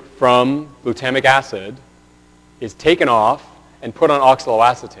group from glutamic acid is taken off and put on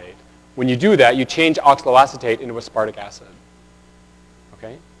oxaloacetate. When you do that, you change oxaloacetate into aspartic acid.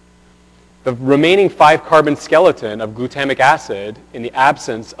 Okay? The remaining 5-carbon skeleton of glutamic acid, in the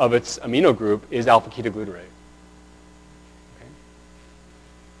absence of its amino group, is alpha-ketoglutarate. Okay?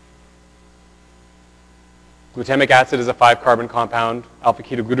 Glutamic acid is a 5-carbon compound.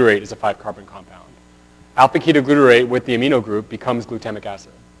 Alpha-ketoglutarate is a 5-carbon compound. Alpha-ketoglutarate with the amino group becomes glutamic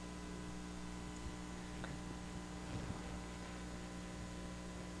acid.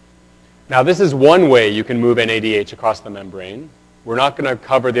 Now, this is one way you can move NADH across the membrane. We're not going to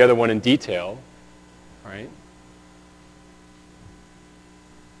cover the other one in detail. All right?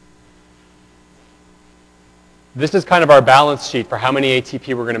 This is kind of our balance sheet for how many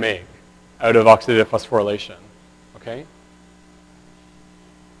ATP we're going to make out of oxidative phosphorylation. Okay?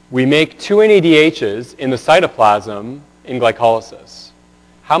 We make 2 NADHs in the cytoplasm in glycolysis.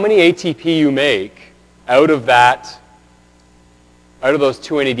 How many ATP you make out of those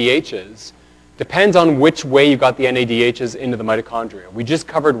 2 NADHs depends on which way you got the NADHs into the mitochondria. We just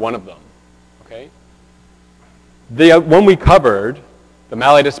covered one of them. Okay? The one we covered, the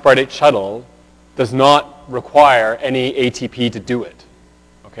malate aspartate shuttle, does not require any ATP to do it.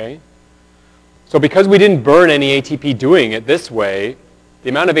 Okay? So because we didn't burn any ATP doing it this way, the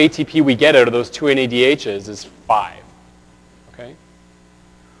amount of ATP we get out of those 2 NADHs is 5. Okay?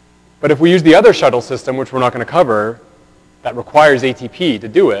 But if we use the other shuttle system, which we're not going to cover, that requires ATP to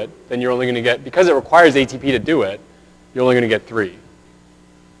do it, then you're only going to get, because it requires ATP to do it, you're only going to get 3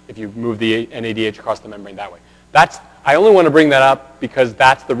 if you move the NADH across the membrane that way. I only want to bring that up because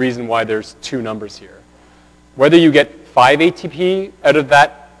that's the reason why there's 2 numbers here. Whether you get 5 ATP out of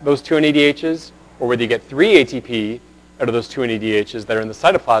those 2 NADHs, or whether you get 3 ATP out of those 2 NADHs that are in the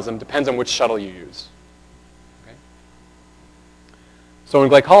cytoplasm depends on which shuttle you use. Okay? So in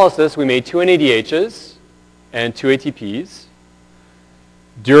glycolysis, we made 2 NADHs and 2 ATPs.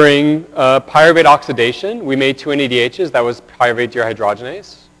 During pyruvate oxidation, we made 2 NADHs. That was pyruvate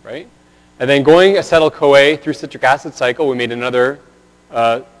dehydrogenase, right? And then going acetyl-CoA through citric acid cycle, we made another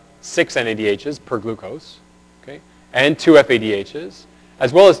 6 NADHs per glucose, okay? And 2 FADHs,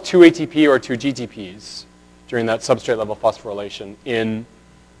 as well as 2 ATP or 2 GTPs during that substrate level phosphorylation in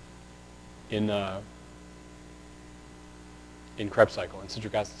Krebs cycle, in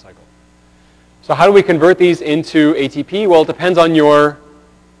citric acid cycle. So how do we convert these into ATP? Well, it depends on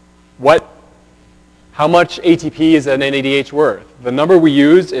how much ATP is an NADH worth. The number we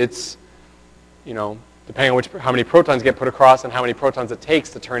use, it's, depending on how many protons get put across and how many protons it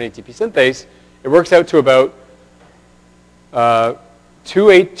takes to turn ATP synthase, it works out to about 2.5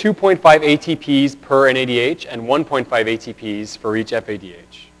 ATPs per NADH and 1.5 ATPs for each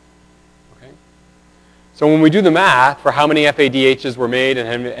FADH. Okay? So when we do the math for how many FADHs were made and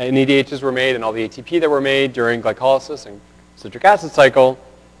how many NADHs were made and all the ATP that were made during glycolysis and citric acid cycle,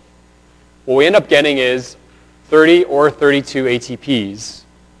 what we end up getting is 30 or 32 ATPs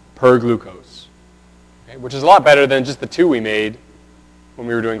per glucose, okay? Which is a lot better than just the 2 we made when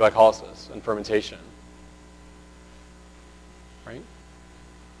we were doing glycolysis and fermentation. Right?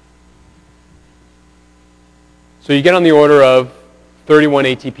 So you get on the order of 31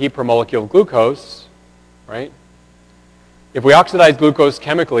 ATP per molecule of glucose, right? If we oxidize glucose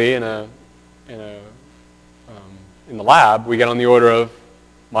chemically in the lab, we get on the order of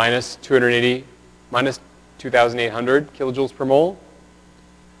minus 2,800 kilojoules per mole.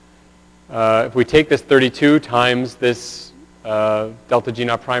 If we take this 32 times this delta G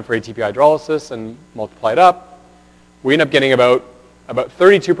naught prime for ATP hydrolysis and multiply it up, we end up getting about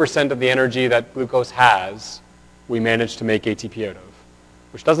 32% of the energy that glucose has, we manage to make ATP out of,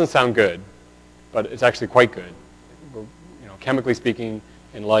 which doesn't sound good, but it's actually quite good. Chemically speaking,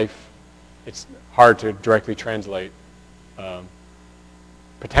 in life, it's hard to directly translate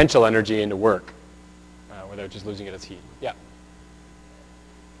potential energy into work without just losing it as heat. Yeah.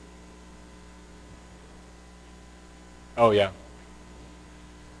 Oh, yeah.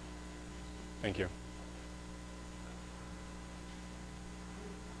 Thank you.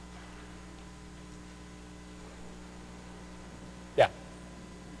 Yeah.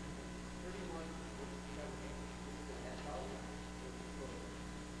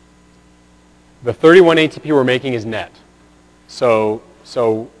 The 31 ATP we're making is net. So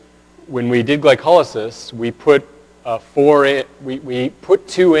when we did glycolysis, we put 4 in, we put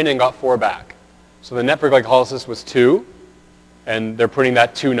 2 in and got 4 back. So the net for glycolysis was 2, and they're putting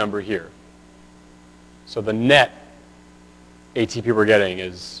that 2 number here. So the net ATP we're getting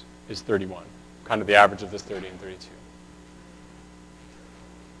is 31, kind of the average of this 30 and 32.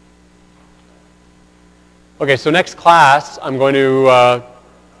 Okay, so next class, I'm going to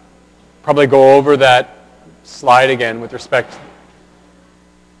probably go over that slide again with respect